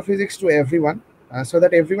astrophysics to everyone, so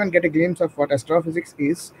that everyone get a glimpse of what astrophysics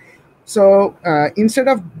is. So instead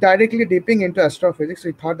of directly dipping into astrophysics,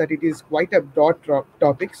 we thought that it is quite a broad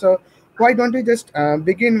topic. So why don't we just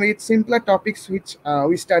begin with simpler topics which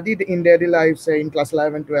we studied in daily life, say in class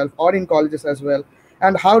 11, 12, or in colleges as well,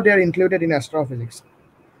 and how they are included in astrophysics.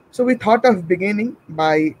 So we thought of beginning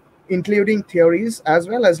by including theories as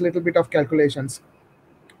well as a little bit of calculations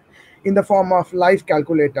in the form of live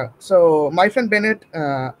calculator. So my friend Bennett,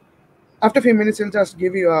 after a few minutes, he'll just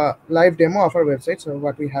give you a live demo of our website, so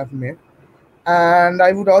what we have made. And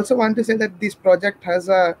I would also want to say that this project has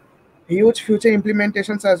a huge future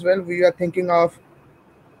implementations as well. We are thinking of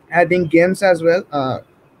adding games as well.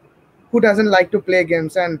 Who doesn't like to play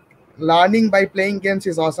games? And learning by playing games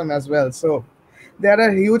is awesome as well. So there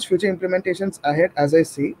are huge future implementations ahead, as I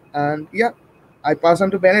see. And yeah, I pass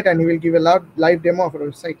on to Bennett, and he will give a live demo of our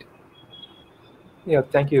website. Yeah,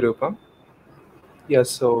 thank you, Rupam. Yeah,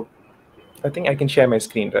 so I think I can share my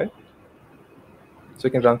screen, right? So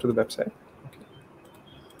you can run through the website.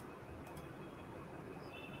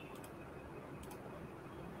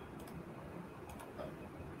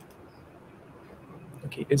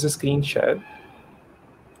 Okay, is the screen shared?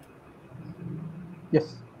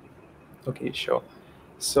 Yes. Okay, sure.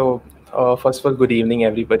 So first of all, good evening,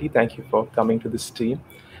 everybody. Thank you for coming to the stream.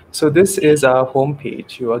 So this is our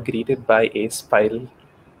homepage. You are greeted by a spiral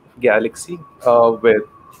galaxy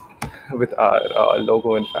with our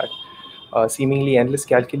logo, in fact. Seemingly endless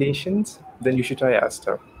calculations, then you should try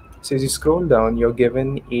Aster. So as you scroll down, you're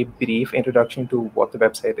given a brief introduction to what the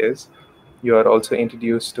website is. You are also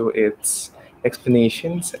introduced to its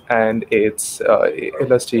explanations and its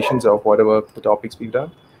illustrations of whatever the topics we've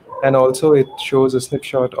done. And also it shows a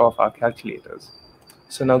snapshot of our calculators.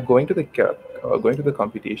 So now going to the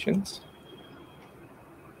computations.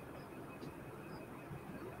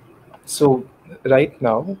 So right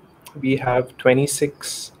now we have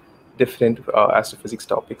 26 different astrophysics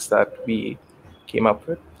topics that we came up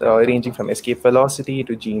with, ranging from escape velocity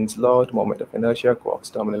to Jean's law to moment of inertia,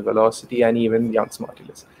 quark's terminal velocity, and even Young's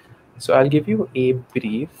modulus. So I'll give you a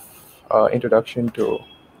brief introduction to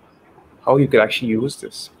how you could actually use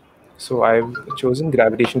this. So I've chosen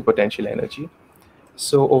gravitational potential energy.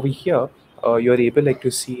 So over here, you're able to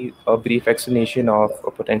see a brief explanation of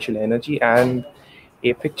potential energy and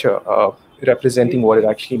a picture representing what it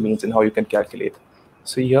actually means and how you can calculate.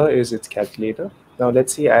 So here is its calculator. Now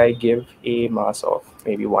let's say I give a mass of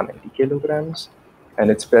maybe 190 kilograms and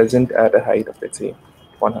it's present at a height of, let's say,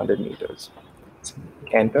 100 meters. So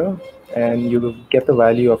enter and you will get the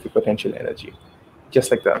value of your potential energy, just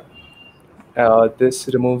like that. This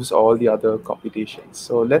removes all the other computations.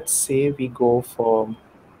 So let's say we go for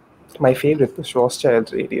my favorite, the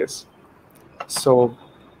Schwarzschild radius. So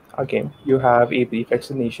again, you have a brief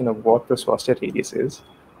explanation of what the Schwarzschild radius is.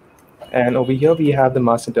 And over here, we have the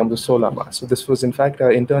mass in terms of solar mass. So this was, in fact,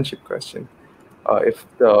 an internship question. If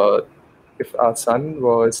our sun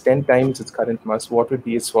was 10 times its current mass, what would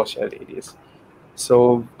be its Schwarzschild radius?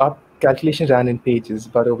 So our calculation ran in pages,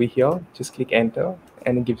 but over here, just click enter,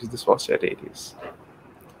 and it gives you the Schwarzschild radius.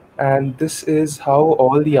 And this is how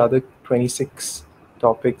all the other 26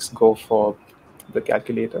 topics go for the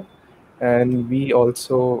calculator. And we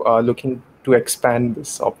also are looking to expand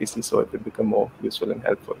this, obviously, so it will become more useful and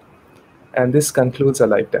helpful. And this concludes our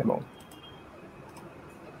live demo.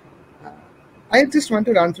 I just want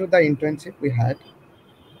to run through the internship we had.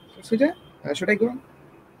 So, Sujay, should I go on?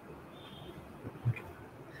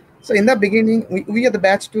 So in the beginning, we are the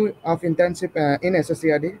batch 2 of internship in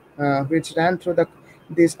SSERD, which ran through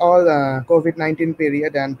this all COVID-19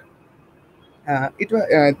 period, and it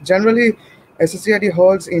was generally SSERD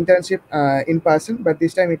holds internship in person, but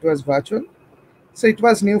this time it was virtual. So it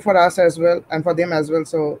was new for us as well and for them as well.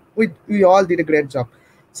 So we all did a great job.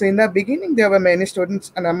 So in the beginning, there were many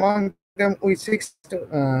students, and among them, six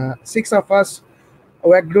of us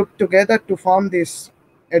were grouped together to form this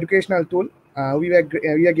educational tool. we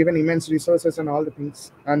are given immense resources and all the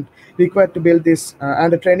things and required to build this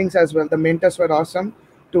and the trainings as well. The mentors were awesome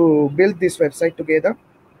to build this website together.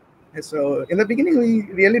 So in the beginning, we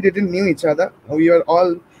really didn't knew each other. We were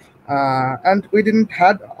all, and we didn't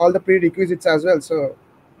had all the prerequisites as well. So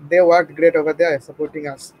they worked great over there supporting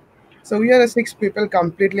us. So we are 6 people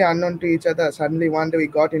completely unknown to each other. Suddenly one day we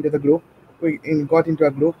got into the group. Got into a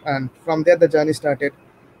group, and from there the journey started.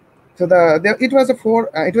 So it was a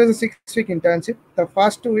 6-week internship. The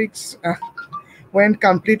first 2 weeks went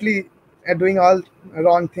completely doing all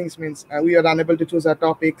wrong things. Means we were unable to choose our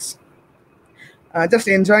topics. Just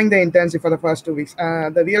enjoying the internship for the first 2 weeks.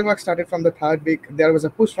 The real work started from the 3rd week. There was a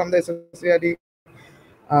push from the SSERD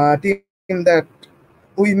team that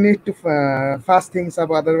we need to fast things up,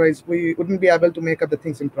 otherwise we wouldn't be able to make up the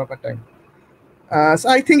things in proper time. So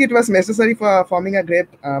I think it was necessary for forming a great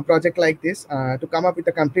project like this to come up with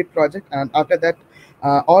a complete project. And after that,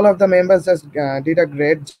 all of the members just did a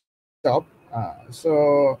great job.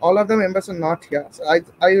 So all of the members are not here. So I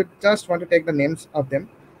just want to take the names of them.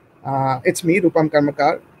 It's me, Rupam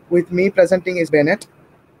Karmakar. With me presenting is Bennett.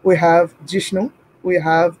 We have Jishnu. We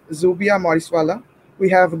have Zubia Moriswala. We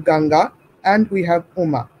have Ganga. And we have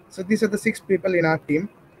Uma. So these are the 6 people in our team.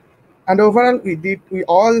 And overall, we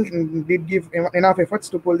all did give enough efforts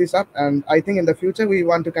to pull this up. And I think in the future, we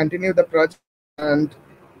want to continue the project and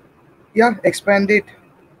expand it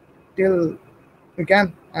till we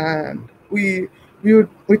can. And we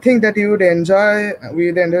think that you would enjoy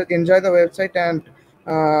the website and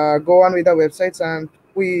go on with the websites, and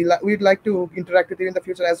we'd like to interact with you in the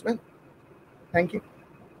future as well. Thank you.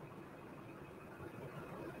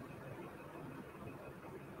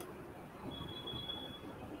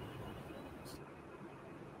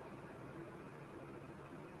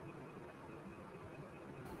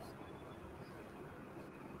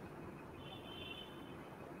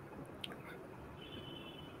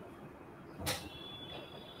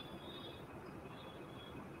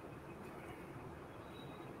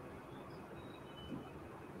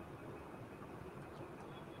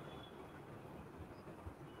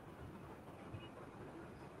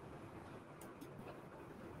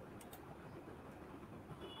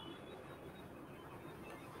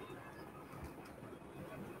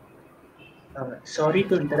 Sorry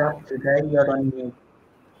to interrupt, Sujay, you're on mute.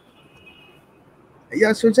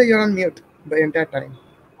 Yeah, Sujay, you're on mute the entire time.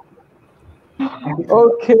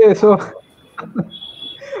 Okay, so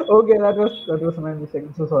okay, that was my mistake.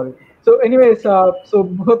 So sorry. So, anyways, so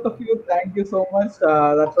both of you, thank you so much.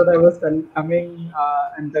 That's what I was coming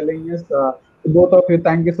and telling you. Both of you,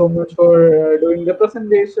 thank you so much for doing the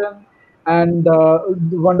presentation and the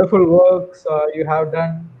wonderful works you have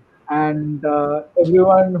done. And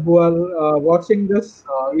everyone who are watching this,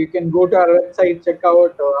 you can go to our website, check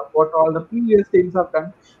out what all the previous teams have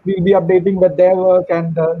done. We'll be updating with their work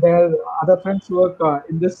and their other friends' work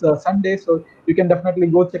in this Sunday. So you can definitely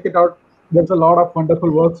go check it out. There's a lot of wonderful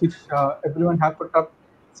works which everyone has put up.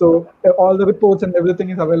 So all the reports and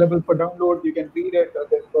everything is available for download. You can read it.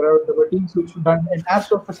 There were teams which have done in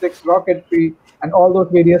astrophysics, rocketry, and all those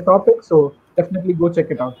various topics. So definitely go check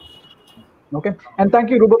it out. Okay, and thank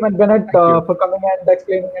you, Rupam and Bennett, for coming and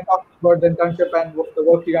explaining and talking about the internship and the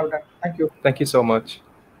work you have done. Thank you. Thank you so much.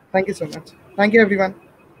 Thank you so much. Thank you, everyone.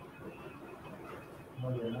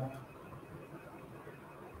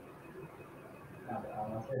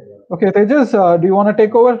 Okay, Tejas, do you want to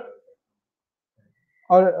take over?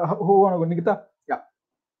 Or who want to go? Nikita? Yeah.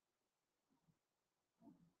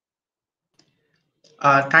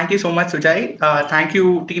 Thank you so much, Sujay. Thank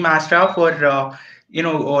you, Team Astra, for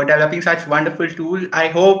developing such wonderful tool. I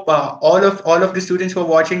hope all of the students who are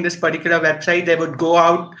watching this particular website, they would go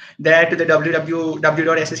out there to the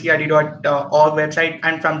www.sserd.org website,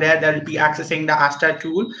 and from there they'll be accessing the Astra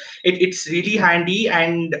tool. It's really handy,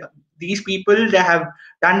 and these people, they have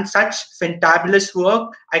done such fantabulous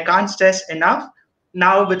work. I can't stress enough.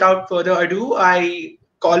 Now, without further ado, I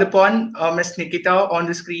call upon Ms. Nikita on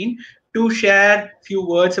the screen to share a few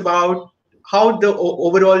words about how the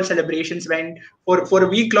overall celebrations went for a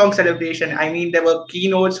week-long celebration. I mean, there were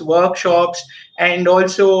keynotes, workshops, and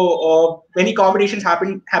also many competitions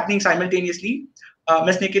happening simultaneously.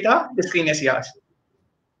 Ms. Nikita, the screen is yours.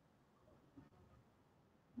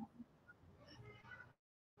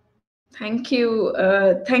 Thank you,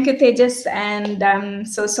 Tejas, and I'm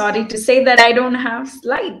so sorry to say that I don't have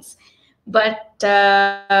slides, but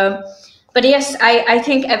yes, I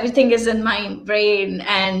think everything is in my brain.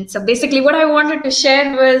 And so basically what I wanted to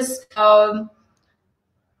share was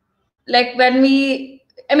like when we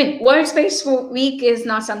I mean, World Space Week is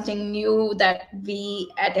not something new that we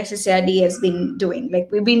at SSERD has been doing. Like,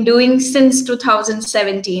 we've been doing since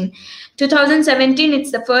 2017. 2017,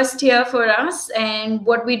 it's the first year for us. And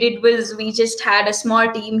what we did was we just had a small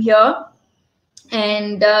team here.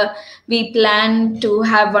 And we planned to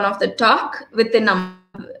have one of the talk within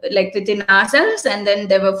ourselves, and then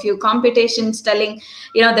there were a few competitions telling,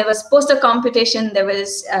 there was poster competition, there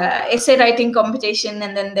was essay writing competition,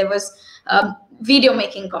 and then there was video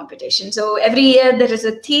making competition. So every year there is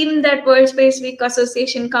a theme that World Space Week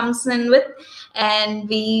Association comes in with, and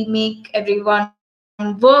we make everyone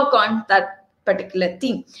work on that particular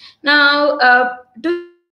theme. Now,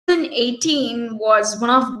 2018 was one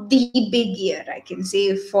of the big year, I can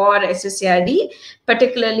say, for SSERD,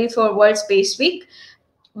 particularly for World Space Week,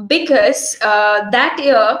 because that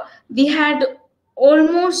year we had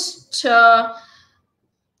almost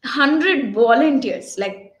 100 volunteers,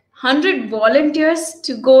 like 100 volunteers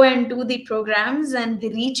to go and do the programs, and the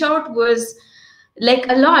reach out was like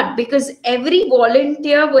a lot, because every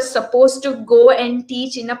volunteer was supposed to go and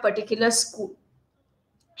teach in a particular school.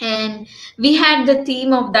 And we had the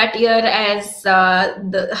theme of that year as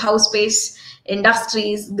how space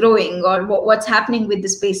industry is growing, or what's happening with the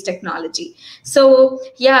space technology. So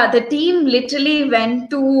yeah, the team literally went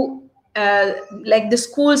to like the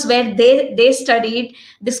schools where they studied,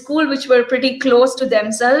 the school which were pretty close to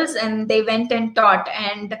themselves, and they went and taught.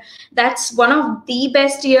 And that's one of the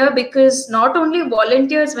best year, because not only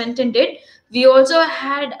volunteers went and did, we also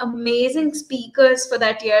had amazing speakers for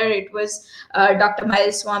that year. It was Dr.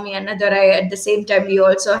 Swami Annadurai. At the same time, we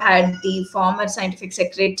also had the former scientific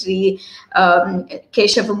secretary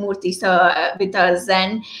Keshavamurthy sir with us,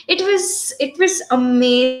 and it was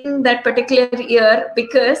amazing that particular year,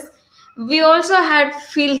 because we also had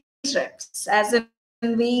field trips, as in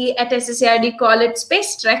we at SSERD call it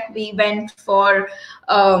space trek. We went for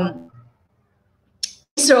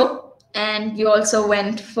ISRO, and we also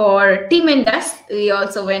went for Team Indus. We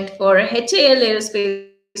also went for HAL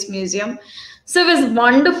Aerospace Museum. So it was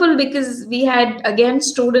wonderful, because we had again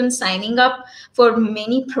students signing up for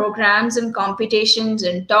many programs and competitions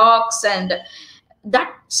and talks, and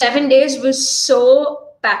that 7 days was so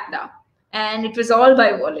packed up, and it was all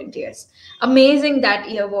by volunteers. Amazing that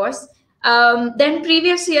year was. Then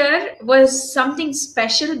previous year was something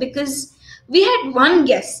special, because we had one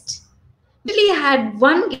guest. We really had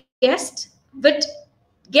one guest, but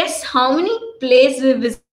guess how many places we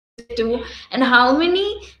visited to and how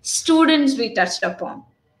many students we touched upon.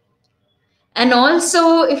 And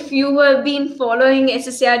also, if you have been following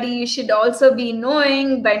SSERD, you should also be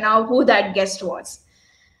knowing by now who that guest was.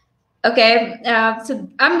 Okay, so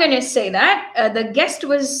I'm going to say that the guest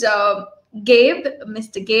was Gabe,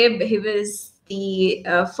 Mr. Gabe. He was the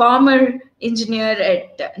former engineer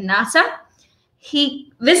at NASA.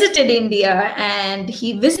 He visited India, and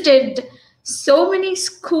he visited so many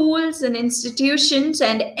schools and institutions,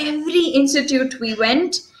 and every institute we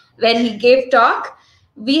went, when he gave talk,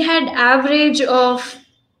 we had average of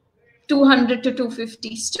 200 to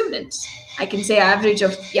 250 students. I can say average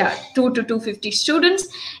of 2 to 250 students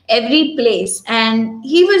every place. And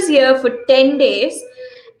he was here for 10 days,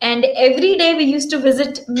 and every day we used to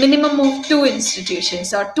visit minimum of 2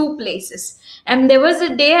 institutions or 2 places. And there was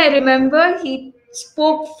a day I remember he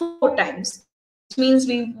spoke 4 times, which means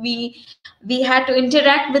we had to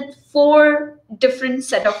interact with 4 different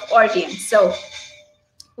set of audience. So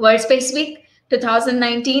World Space Week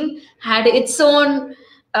 2019 had its own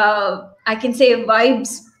I can say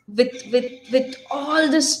vibes, with all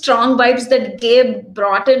the strong vibes that Gabe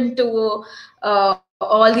brought into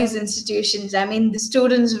all these institutions. I mean, the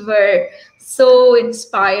students were so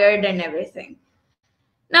inspired and everything.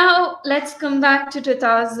 Now, let's come back to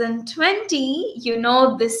 2020.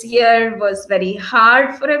 This year was very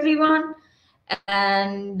hard for everyone,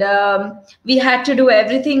 and we had to do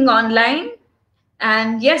everything online.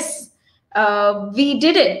 And yes, we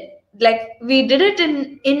did it. Like, we did it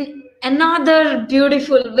in another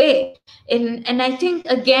beautiful way. And I think,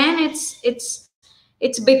 again, it's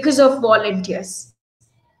because of volunteers,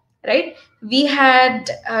 right? We had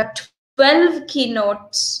 12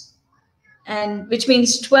 keynotes, and which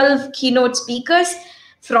means 12 keynote speakers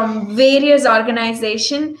from various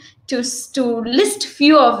organizations. To list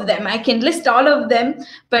few of them, I can list all of them,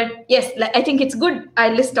 but yes, I think it's good I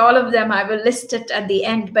list all of them. I will list it at the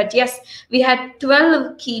end. But yes, we had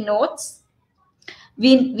 12 keynotes,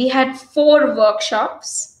 we had 4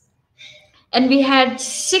 workshops, and we had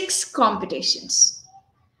 6 competitions.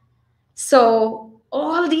 So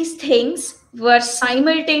all these things were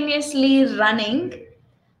simultaneously running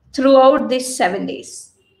throughout these 7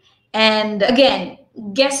 days. And again,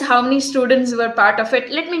 guess how many students were part of it.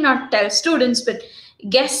 Let me not tell students, but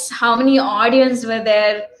guess how many audience were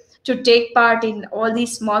there to take part in all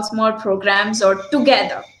these small programs or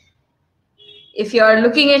together. If you are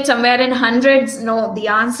looking at somewhere in hundreds, no, the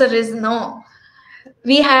answer is no.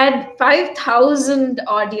 We had 5,000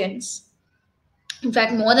 audience. In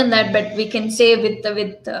fact, more than that, but we can say with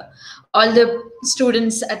all the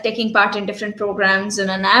students taking part in different programs,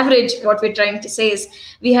 and on average, what we're trying to say is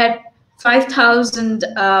we had 5,000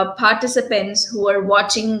 participants who were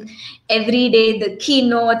watching every day the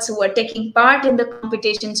keynotes, who were taking part in the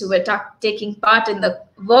competitions, who were taking part in the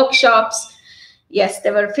workshops. Yes,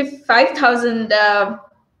 there were 5,000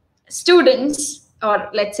 students, or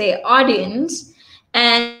let's say audience.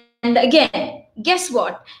 And again, guess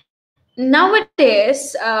what?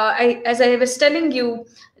 Nowadays, as I was telling you,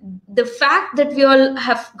 the fact that we all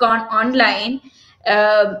have gone online,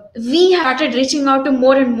 we started reaching out to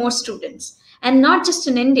more and more students, and not just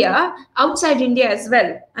in India, outside India as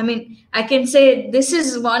well. I mean, I can say this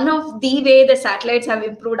is one of the way the satellites have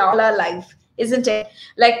improved all our life, isn't it?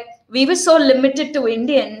 Like, we were so limited to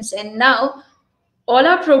Indians, and now all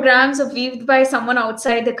our programs are viewed by someone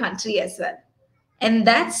outside the country as well. And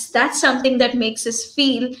that's something that makes us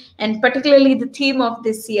feel, and particularly the theme of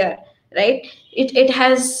this year, right? It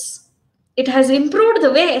has improved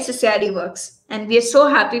the way SSERD works, and we are so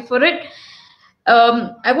happy for it.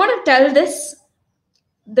 I want to tell this.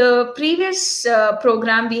 The previous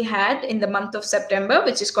program we had in the month of September,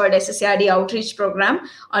 which is called SSERD Outreach Program,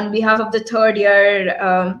 on behalf of the third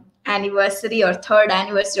anniversary of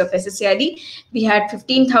SSERD, we had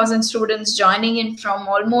 15,000 students joining in from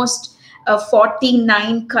almost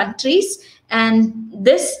 49 countries. And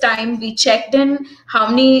this time we checked in how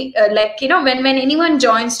many, when anyone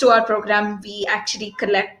joins to our program, we actually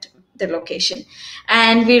collect the location.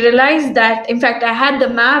 And we realized that, in fact, I had the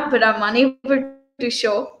map, but I'm unable to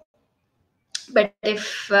show. But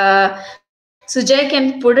if Sujay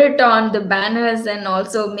can put it on the banners and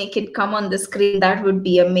also make it come on the screen, that would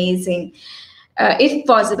be amazing, if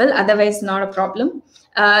possible. Otherwise, not a problem.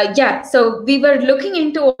 Yeah, so we were looking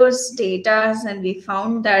into those data, and we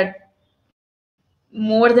found that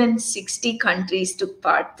more than 60 countries took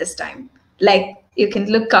part this time. Like, you can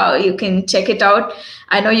look out, you can check it out.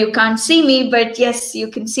 I know you can't see me, but yes, you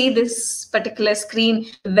can see this particular screen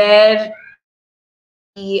where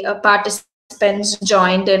the participants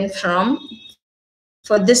joined in from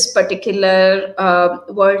for this particular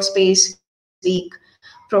World Space Week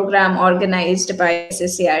program organized by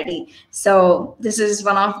SSERD. So this is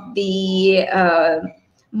one of the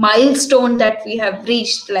milestone that we have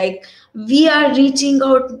reached. Like, we are reaching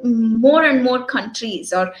out more and more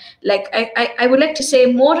countries, or like I would like to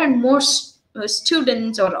say more and more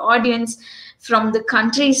students or audience from the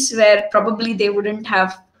countries where probably they wouldn't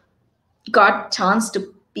have got chance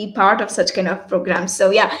to be part of such kind of programs.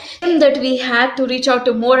 So yeah, that we had to reach out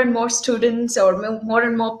to more and more students, or more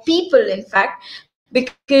and more people, in fact,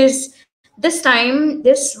 because this time,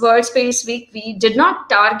 this World Space Week, we did not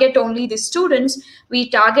target only the students, we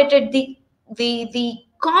targeted the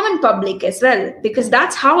common public as well, because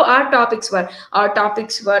that's how our topics were. Our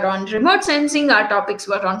topics were on remote sensing, our topics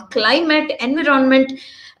were on climate, environment,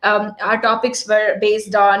 our topics were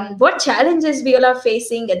based on what challenges we all are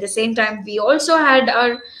facing. At the same time, we also had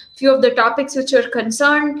our few of the topics which are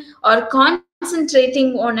concerned or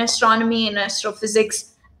concentrating on astronomy and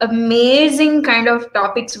astrophysics. Amazing kind of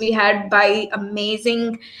topics we had by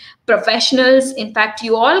amazing professionals. In fact,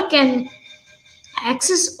 you all can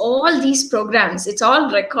access all these programs. It's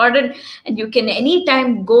all recorded, and you can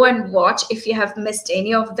anytime go and watch if you have missed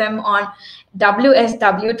any of them on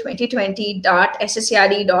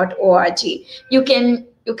WSW2020.sserd.org. You can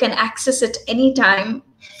access it anytime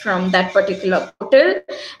from that particular portal.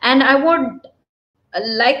 And I would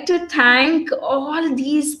like to thank all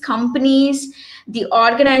these companies, the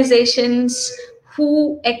organizations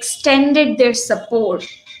who extended their support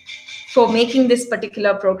for making this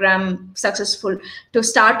particular program successful. To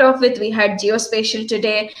start off with, we had Geospatial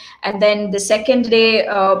today, and then the second day,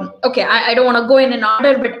 okay, I don't want to go in an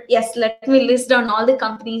order, but yes, let me list down all the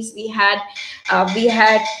companies we had. We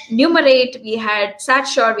had Numerate, we had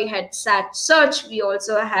SatSure, we had Sat Search, we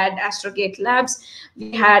also had Astrogate Labs,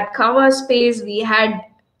 we had Kava Space, we had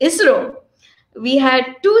ISRO. We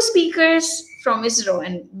had 2 speakers from ISRO,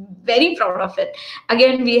 and very proud of it.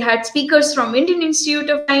 Again, we had speakers from Indian Institute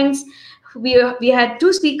of Science. We had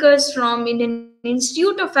 2 speakers from Indian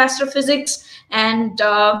Institute of Astrophysics, and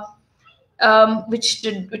which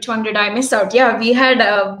one did I miss out? Yeah, we had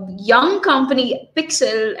a young company,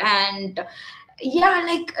 Pixel, and yeah,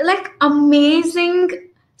 like amazing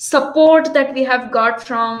support that we have got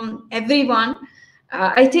from everyone.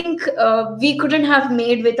 I think we couldn't have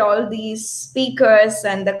made with all these speakers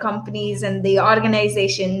and the companies and the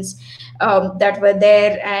organizations that were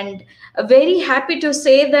there. And very happy to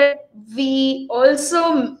say that we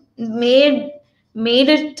also made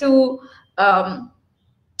it to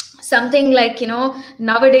something like,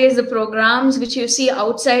 nowadays the programs which you see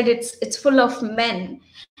outside, it's full of men.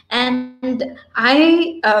 And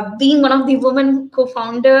I, being one of the women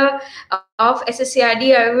co-founder of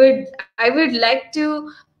SSERD, I would like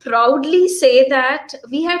to proudly say that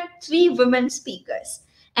we have 3 women speakers,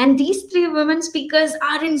 and these 3 women speakers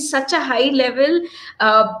are in such a high level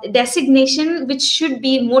designation, which should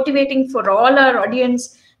be motivating for all our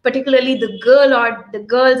audience, particularly the girls or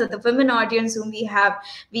the women audience whom we have.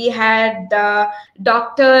 We had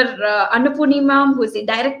Dr. Annapurnima, who is the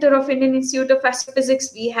director of Indian Institute of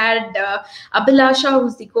Astrophysics. We had Abhilasha,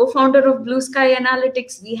 who's the co-founder of Blue Sky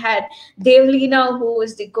Analytics. We had Devleena, who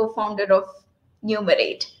is the co-founder of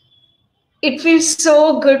Numerate. It feels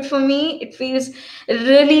so good for me. It feels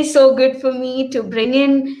really so good for me to bring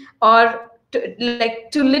in, or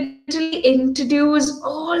to literally introduce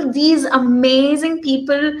all these amazing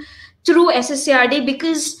people through SSCRD,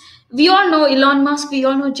 because we all know Elon Musk, we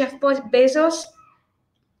all know Jeff Bezos.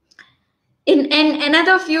 In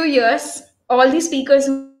another few years, all the speakers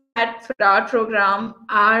we had for our program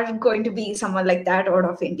are going to be someone like that out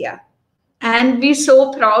of India. And we're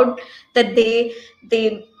so proud that they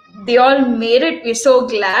all made it. We're so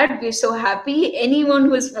glad. We're so happy. Anyone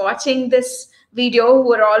who's watching this video,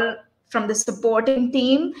 who are all from the supporting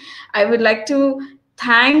team, I would like to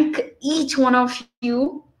thank each one of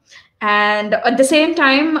you. And at the same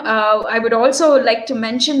time, I would also like to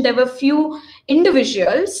mention there were few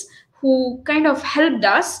individuals who kind of helped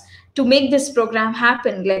us to make this program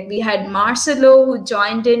happen. Like we had Marcelo, who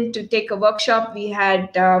joined in to take a workshop. We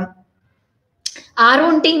had our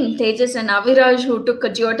own team, Tejas and Aviraj, who took a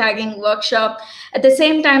geotagging workshop. At the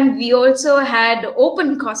same time, we also had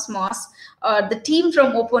Open Cosmos, the team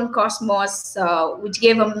from Open Cosmos, which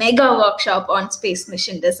gave a mega workshop on space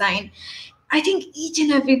mission design. I think each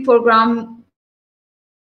and every program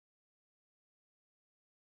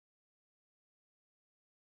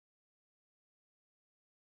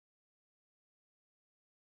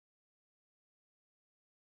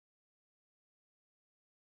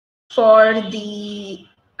for the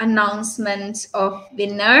announcements of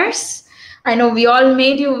winners. I know we all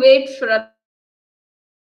made you wait for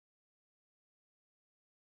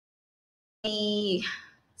the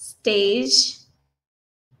stage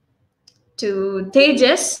to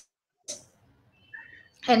Tejas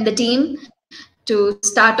and the team to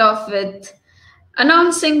start off with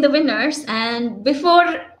announcing the winners. And before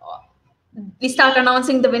we start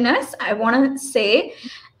announcing the winners, I want to say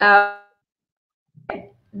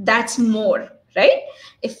that's more, right?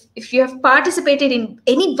 If you have participated in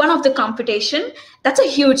any one of the competition, that's a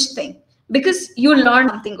huge thing, because you learn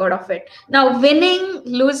something out of it. Now, winning,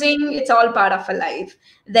 losing, it's all part of a life.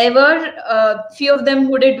 There were a few of them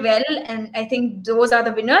who did well, and I think those are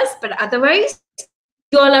the winners. But otherwise,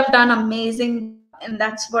 you all have done amazing, and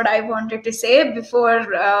that's what I wanted to say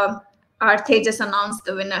before our Tejas announced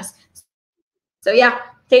the winners. So yeah,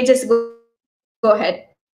 Tejas, go ahead.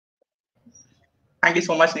 Thank you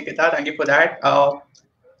so much, Nikita. Thank you for that.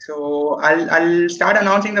 So I'll start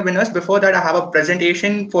announcing the winners. Before that, I have a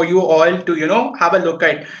presentation for you all to have a look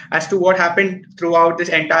at as to what happened throughout this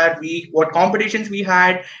entire week, what competitions we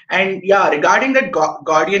had, and yeah, regarding that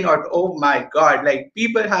Guardian, or oh my God, like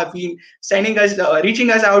people have been sending us,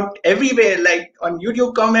 reaching us out everywhere, like on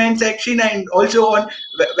YouTube comment section, and also on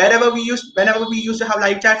whenever we used to have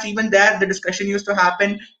live chats. Even there, the discussion used to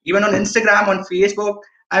happen. Even on Instagram, on Facebook.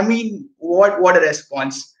 I mean, what a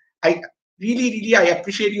response! Really, I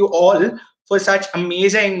appreciate you all for such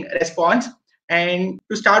amazing response. And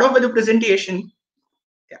to start off with the presentation,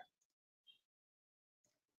 yeah.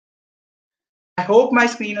 I hope my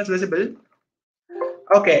screen is visible.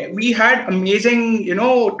 Okay, we had amazing,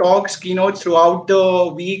 talks, keynotes throughout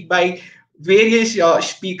the week by various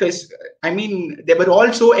speakers. I mean, they were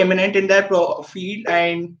all so eminent in their field,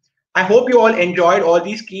 and I hope you all enjoyed all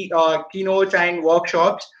these keynotes and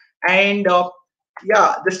workshops. And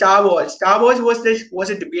yeah, the Star Wars was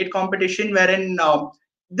a debate competition wherein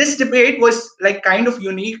this debate was like kind of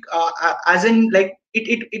unique, as in like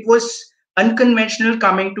it was unconventional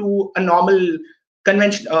coming to a normal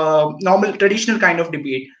traditional kind of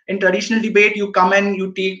debate. In traditional debate, you come and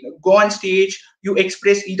you go on stage, you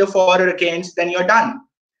express either for or against, then you're done.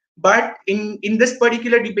 But in this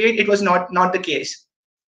particular debate, it was not the case.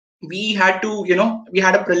 We had to, we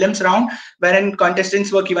had a prelims round wherein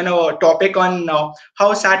contestants were given a topic on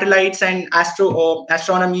how satellites and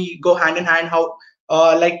astronomy go hand in hand, how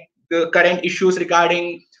like the current issues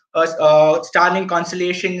regarding Starlink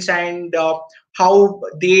constellations and how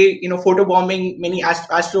they, photobombing many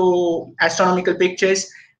astronomical pictures.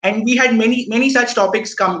 And we had many such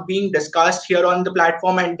topics being discussed here on the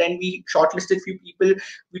platform, and then we shortlisted few people.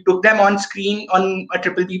 We took them on screen on a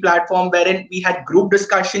Triple P platform, wherein we had group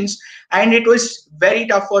discussions, and it was very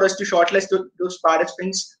tough for us to shortlist those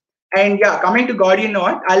participants. And yeah, coming to Gordian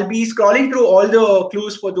Knot, I'll be scrolling through all the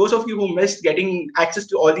clues for those of you who missed getting access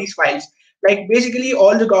to all these files. Like basically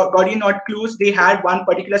all the Gordian Knot clues, they had one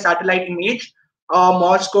particular satellite image,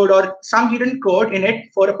 Morse code or some hidden code in it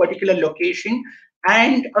for a particular location,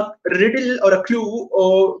 and a riddle or a clue,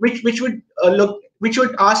 which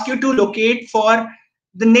would ask you to locate for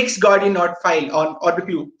the next Gordian Knot file or the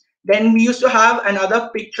clue. Then we used to have another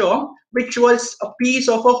picture, which was a piece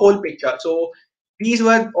of a whole picture. So these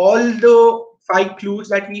were all the 5 clues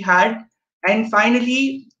that we had. And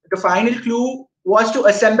finally, the final clue was to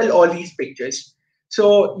assemble all these pictures.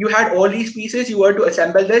 So you had all these pieces, you were to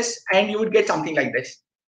assemble this, and you would get something like this.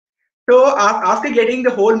 So after getting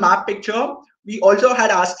the whole map picture, we also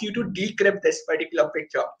had asked you to decrypt this particular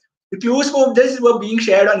picture. The clues for this were being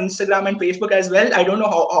shared on Instagram and Facebook as well. I don't know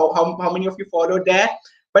how many of you followed there,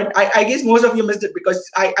 but I guess most of you missed it, because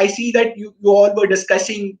I see that you all were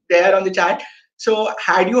discussing there on the chat. So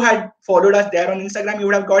had you followed us there on Instagram, you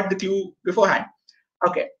would have got the clue beforehand.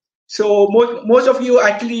 Okay. So most of you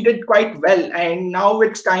actually did quite well, and now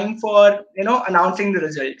it's time for announcing the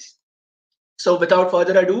results. So without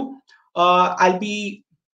further ado, I'll be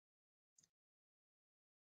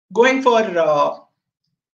going for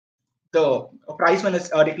the prize winners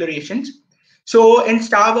declarations. So in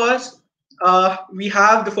Star Wars, we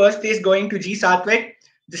have the first place going to G Satvik,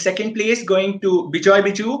 the second place going to Bijoy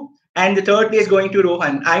Biju, and the third place going to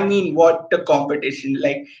Rohan. I mean, what a competition.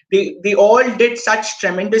 Like they all did such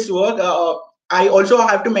tremendous work. I also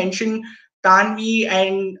have to mention Tanvi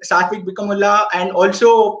and Satvik Bikamulla and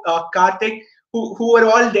also Karthik, who were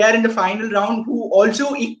all there in the final round, who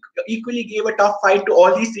also equally gave a tough fight to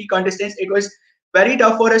all these 3 contestants. It was very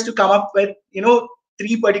tough for us to come up with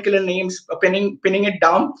 3 particular names, pinning it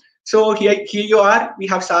down. So here you are. We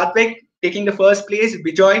have Satvik taking the first place,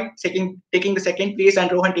 Bijoy taking the second place,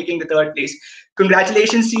 and Rohan taking the third place.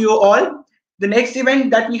 Congratulations to you all. The next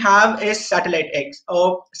event that we have is Satellite X.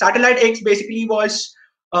 Satellite X basically was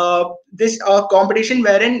this competition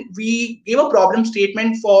wherein we gave a problem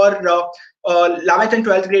statement for 11th and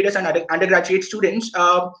 12th graders and undergraduate students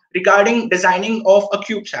regarding designing of a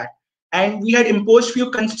CubeSat. And we had imposed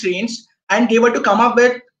few constraints, and they were to come up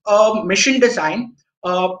with a mission design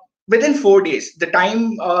within 4 days. The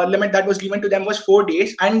time limit that was given to them was 4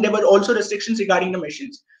 days, and there were also restrictions regarding the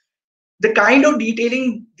missions. The kind of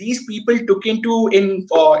detailing these people took into in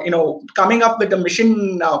coming up with the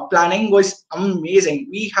mission planning was amazing.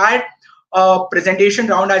 We had a presentation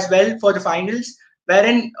round as well for the finals,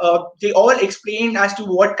 wherein they all explained as to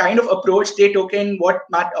what kind of approach they took in, what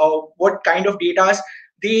kind of data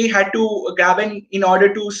they had to grab in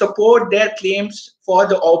order to support their claims for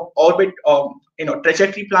the orbit,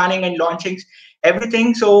 trajectory planning and launchings,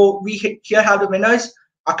 everything. So we here have the winners.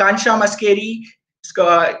 Akansha Maskeri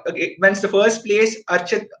wins the first place,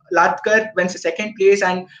 Archit Latkar wins the second place,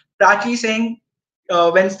 and Prachi Singh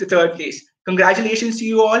wins the third place. Congratulations to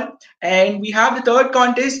you all. And we have the third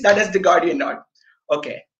contest, that is the Guardian Knot.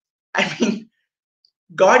 Okay. I mean,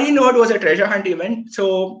 Guardian Knot was a treasure hunt event.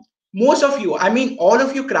 So most of you, I mean, all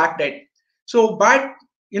of you cracked it. So, but,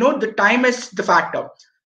 the time is the factor.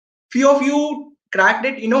 Few of you cracked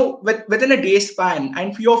it, within a day span,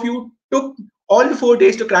 and few of you took all the 4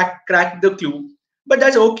 days to crack the clue. But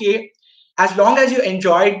that's okay. As long as you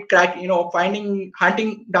enjoyed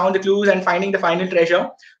hunting down the clues and finding the final treasure,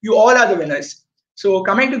 you all are the winners. So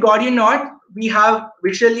coming to Guardian Knot, we have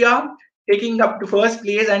Vishalya taking up the first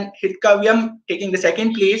place, and Hitkavyam taking the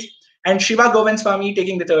second place, and Shiva Govindswamy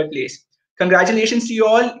taking the third place. Congratulations to you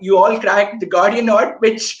all. You all cracked the Guardian Knot,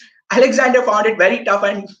 which Alexander found it very tough,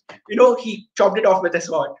 and he chopped it off with a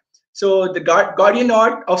sword. So the Guardian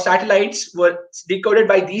Knot of satellites were decoded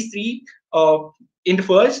by these 3 in the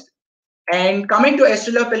first. And coming to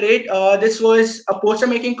Estrella Palette, this was a poster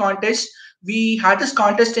making contest. We had this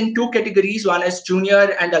contest in 2 categories. One is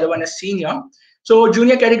junior and the other one is senior. So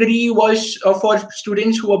junior category was for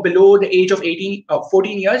students who were below the age of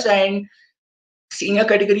 14 years, and senior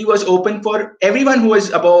category was open for everyone who was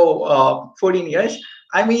above 14 years.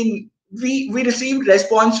 I mean, we received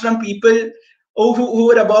response from people who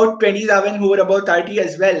were about 27, who were about 30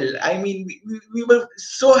 as well. I mean, we were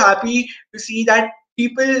so happy to see that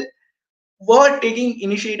people were taking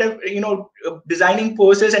initiative, designing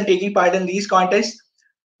posters and taking part in these contests.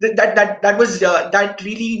 that was that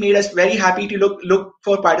really made us very happy to look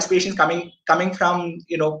for participation coming from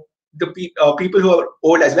the people who are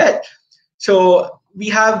old as well. So we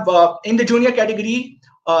have in the junior category,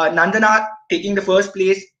 Nandana taking the first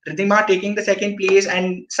place, Ridhima taking the second place,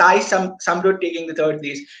 and Sai Samrud taking the third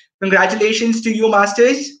place. Congratulations to you,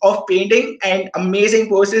 masters of painting, and amazing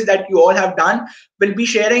posters that you all have done. We'll be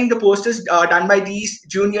sharing the posters done by these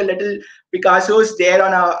junior little Picassos there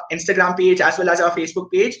on our Instagram page as well as our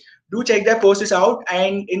Facebook page. Do check their posters out.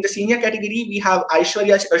 And in the senior category, we have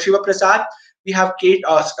Aishwarya Shiva Prasad. We have Kate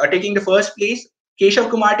taking the first place,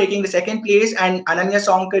 Keshav Kumar taking the second place, and Ananya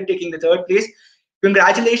Sonkar taking the third place.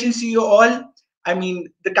 Congratulations to you all. I mean,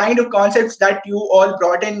 the kind of concepts that you all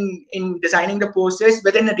brought in designing the posters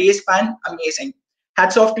within a day span, amazing.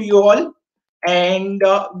 Hats off to you all. And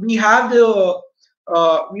we had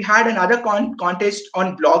another contest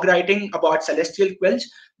on blog writing about celestial quilts,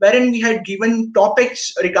 wherein we had given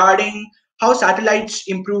topics regarding how satellites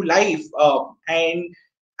improve life. And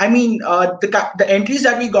I mean, the entries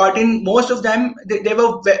that we got in, most of them, they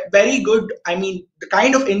were very good. I mean, the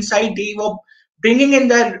kind of insight they were bringing in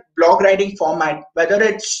their blog writing format, whether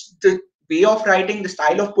it's the way of writing, the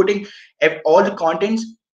style of putting all the contents,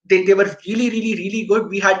 they were really, really, really good.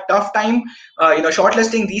 We had tough time,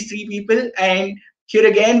 shortlisting these three people. And here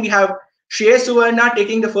again, we have Shreya Suvarna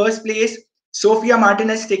taking the first place, Sophia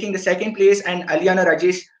Martinez taking the second place, and Aliana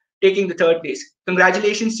Rajesh taking the third place.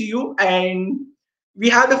 Congratulations to you. And we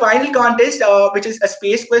have the final contest, which is a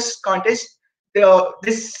space quiz contest.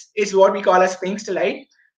 This is what we call as Sphinx Delight.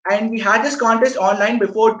 And we had this contest online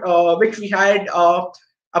before, which we had a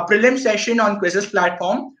prelim session on Quizzes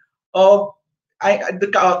platform.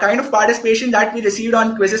 The kind of participation that we received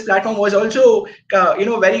on Quizzes platform was also,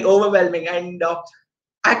 very overwhelming. And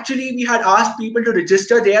actually, we had asked people to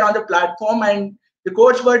register there on the platform, and the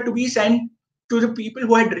codes were to be sent to the people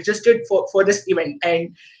who had registered for this event.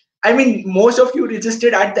 And I mean, most of you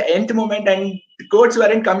registered at the nth moment, and the codes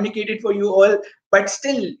weren't communicated for you all. But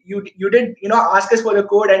still, you did ask us for the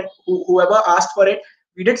code, and whoever asked for it,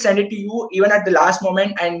 we did send it to you even at the last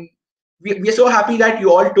moment. And we're so happy that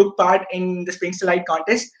you all took part in the Sphinx Light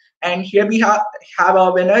contest. And here we have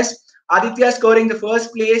our winners: Aditya scoring the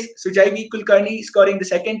first place, Sujay V. Kulkarni scoring the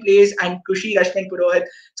second place, and Kushi Rashmin Purohit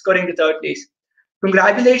scoring the third place.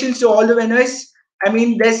 Congratulations to all the winners. I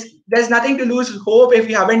mean, there's nothing to lose hope if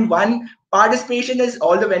you haven't won. Participation is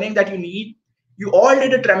all the winning that you need. You all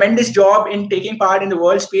did a tremendous job in taking part in the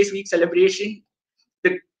World Space Week celebration.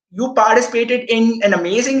 You participated in an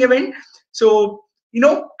amazing event. So,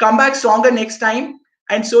 come back stronger next time,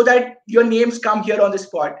 and so that your names come here on the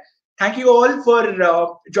spot. Thank you all for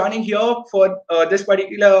joining here for this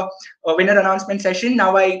particular winner announcement session.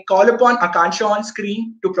 Now I call upon Akansha on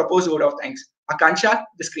screen to propose vote of thanks. Akansha,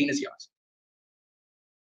 the screen is yours.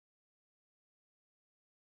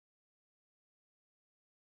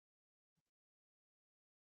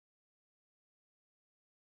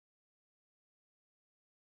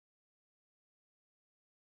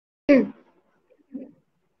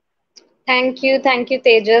 Thank you,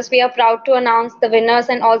 Tejas. We are proud to announce the winners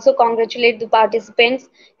and also congratulate the participants.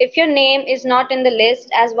 If your name is not in the list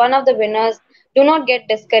as one of the winners, do not get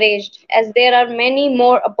discouraged, as there are many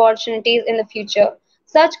more opportunities in the future.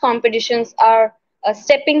 Such competitions are a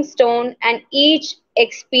stepping stone, and each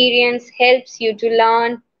experience helps you to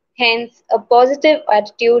learn. Hence, a positive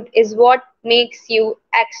attitude is what makes you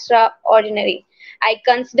extraordinary. I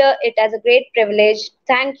consider it as a great privilege.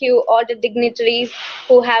 Thank you, all the dignitaries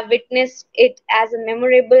who have witnessed it as a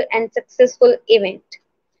memorable and successful event.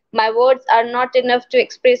 My words are not enough to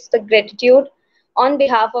express the gratitude. On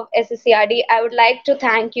behalf of SSERD, I would like to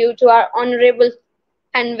thank you to our honorable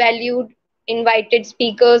and valued invited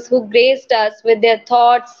speakers who graced us with their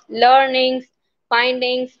thoughts, learnings,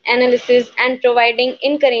 findings, analysis, and providing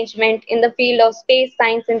encouragement in the field of space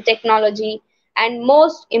science and technology, and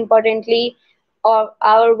most importantly, of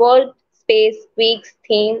our World Space Week's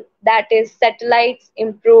theme, that is Satellites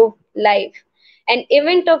Improve Life. An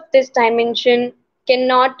event of this dimension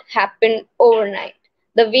cannot happen overnight.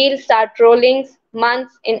 The wheels start rolling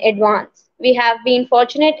months in advance. We have been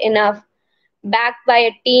fortunate enough, backed by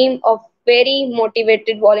a team of very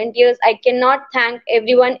motivated volunteers. I cannot thank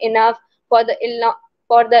everyone enough for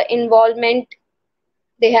the involvement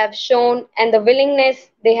they have shown and the willingness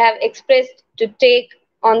they have expressed to take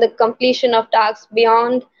on the completion of tasks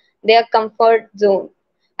beyond their comfort zone.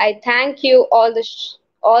 I thank you all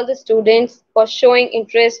the students for showing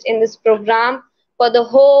interest in this program for the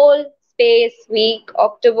whole Space Week,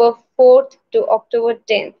 October 4th to October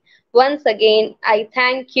 10th. Once again, I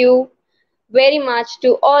thank you very much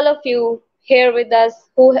to all of you here with us,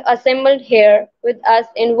 who assembled here with us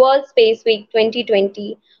in World Space Week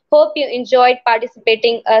 2020. Hope you enjoyed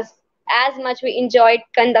participating us as much we enjoyed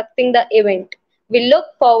conducting the event. We look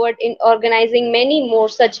forward in organizing many more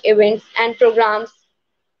such events and programs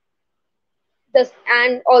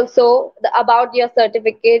and also about your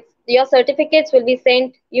certificates. Your certificates will be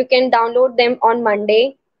sent. You can download them on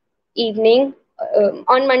Monday evening,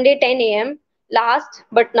 on Monday 10 a.m. Last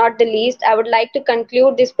but not the least, I would like to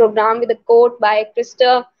conclude this program with a quote by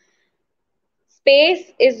Krista.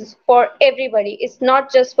 Space is for everybody. It's not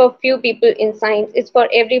just for few people in science. It's for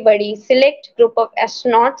everybody. Select group of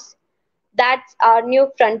astronauts. That's our new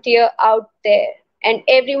frontier out there. And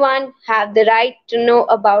everyone have the right to know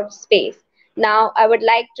about space. Now I would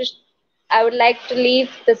like to leave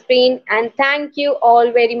the screen and thank you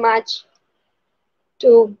all very much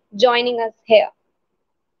to joining us here.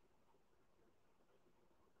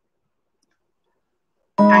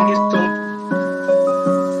 Thank you so much.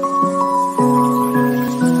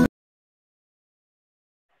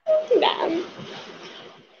 Damn.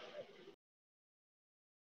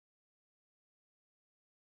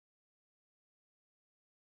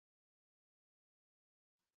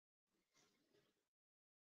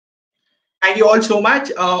 Thank you all so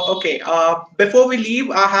much. Okay, before we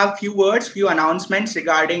leave, I have few announcements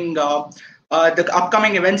regarding the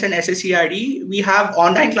upcoming events in SSERD. We have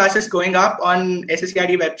online classes going up on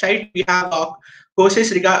SSERD website. We have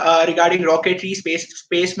courses regarding rocketry,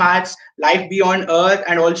 space maths, life beyond Earth,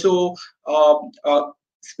 and also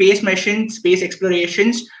space missions, space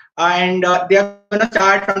explorations. And they are going to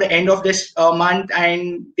start from the end of this month,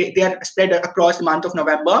 and they are spread across the month of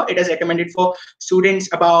November. It is recommended for students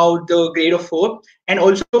about the grade of 4, and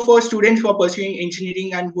also for students who are pursuing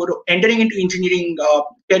engineering and who are entering into engineering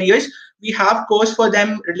careers. We have course for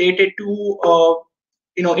them related to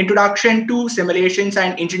introduction to simulations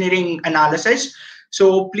and engineering analysis.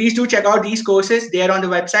 So please do check out these courses. They are on the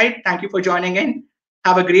website. Thank you for joining in.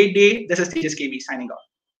 Have a great day. This is Tejas KB signing off.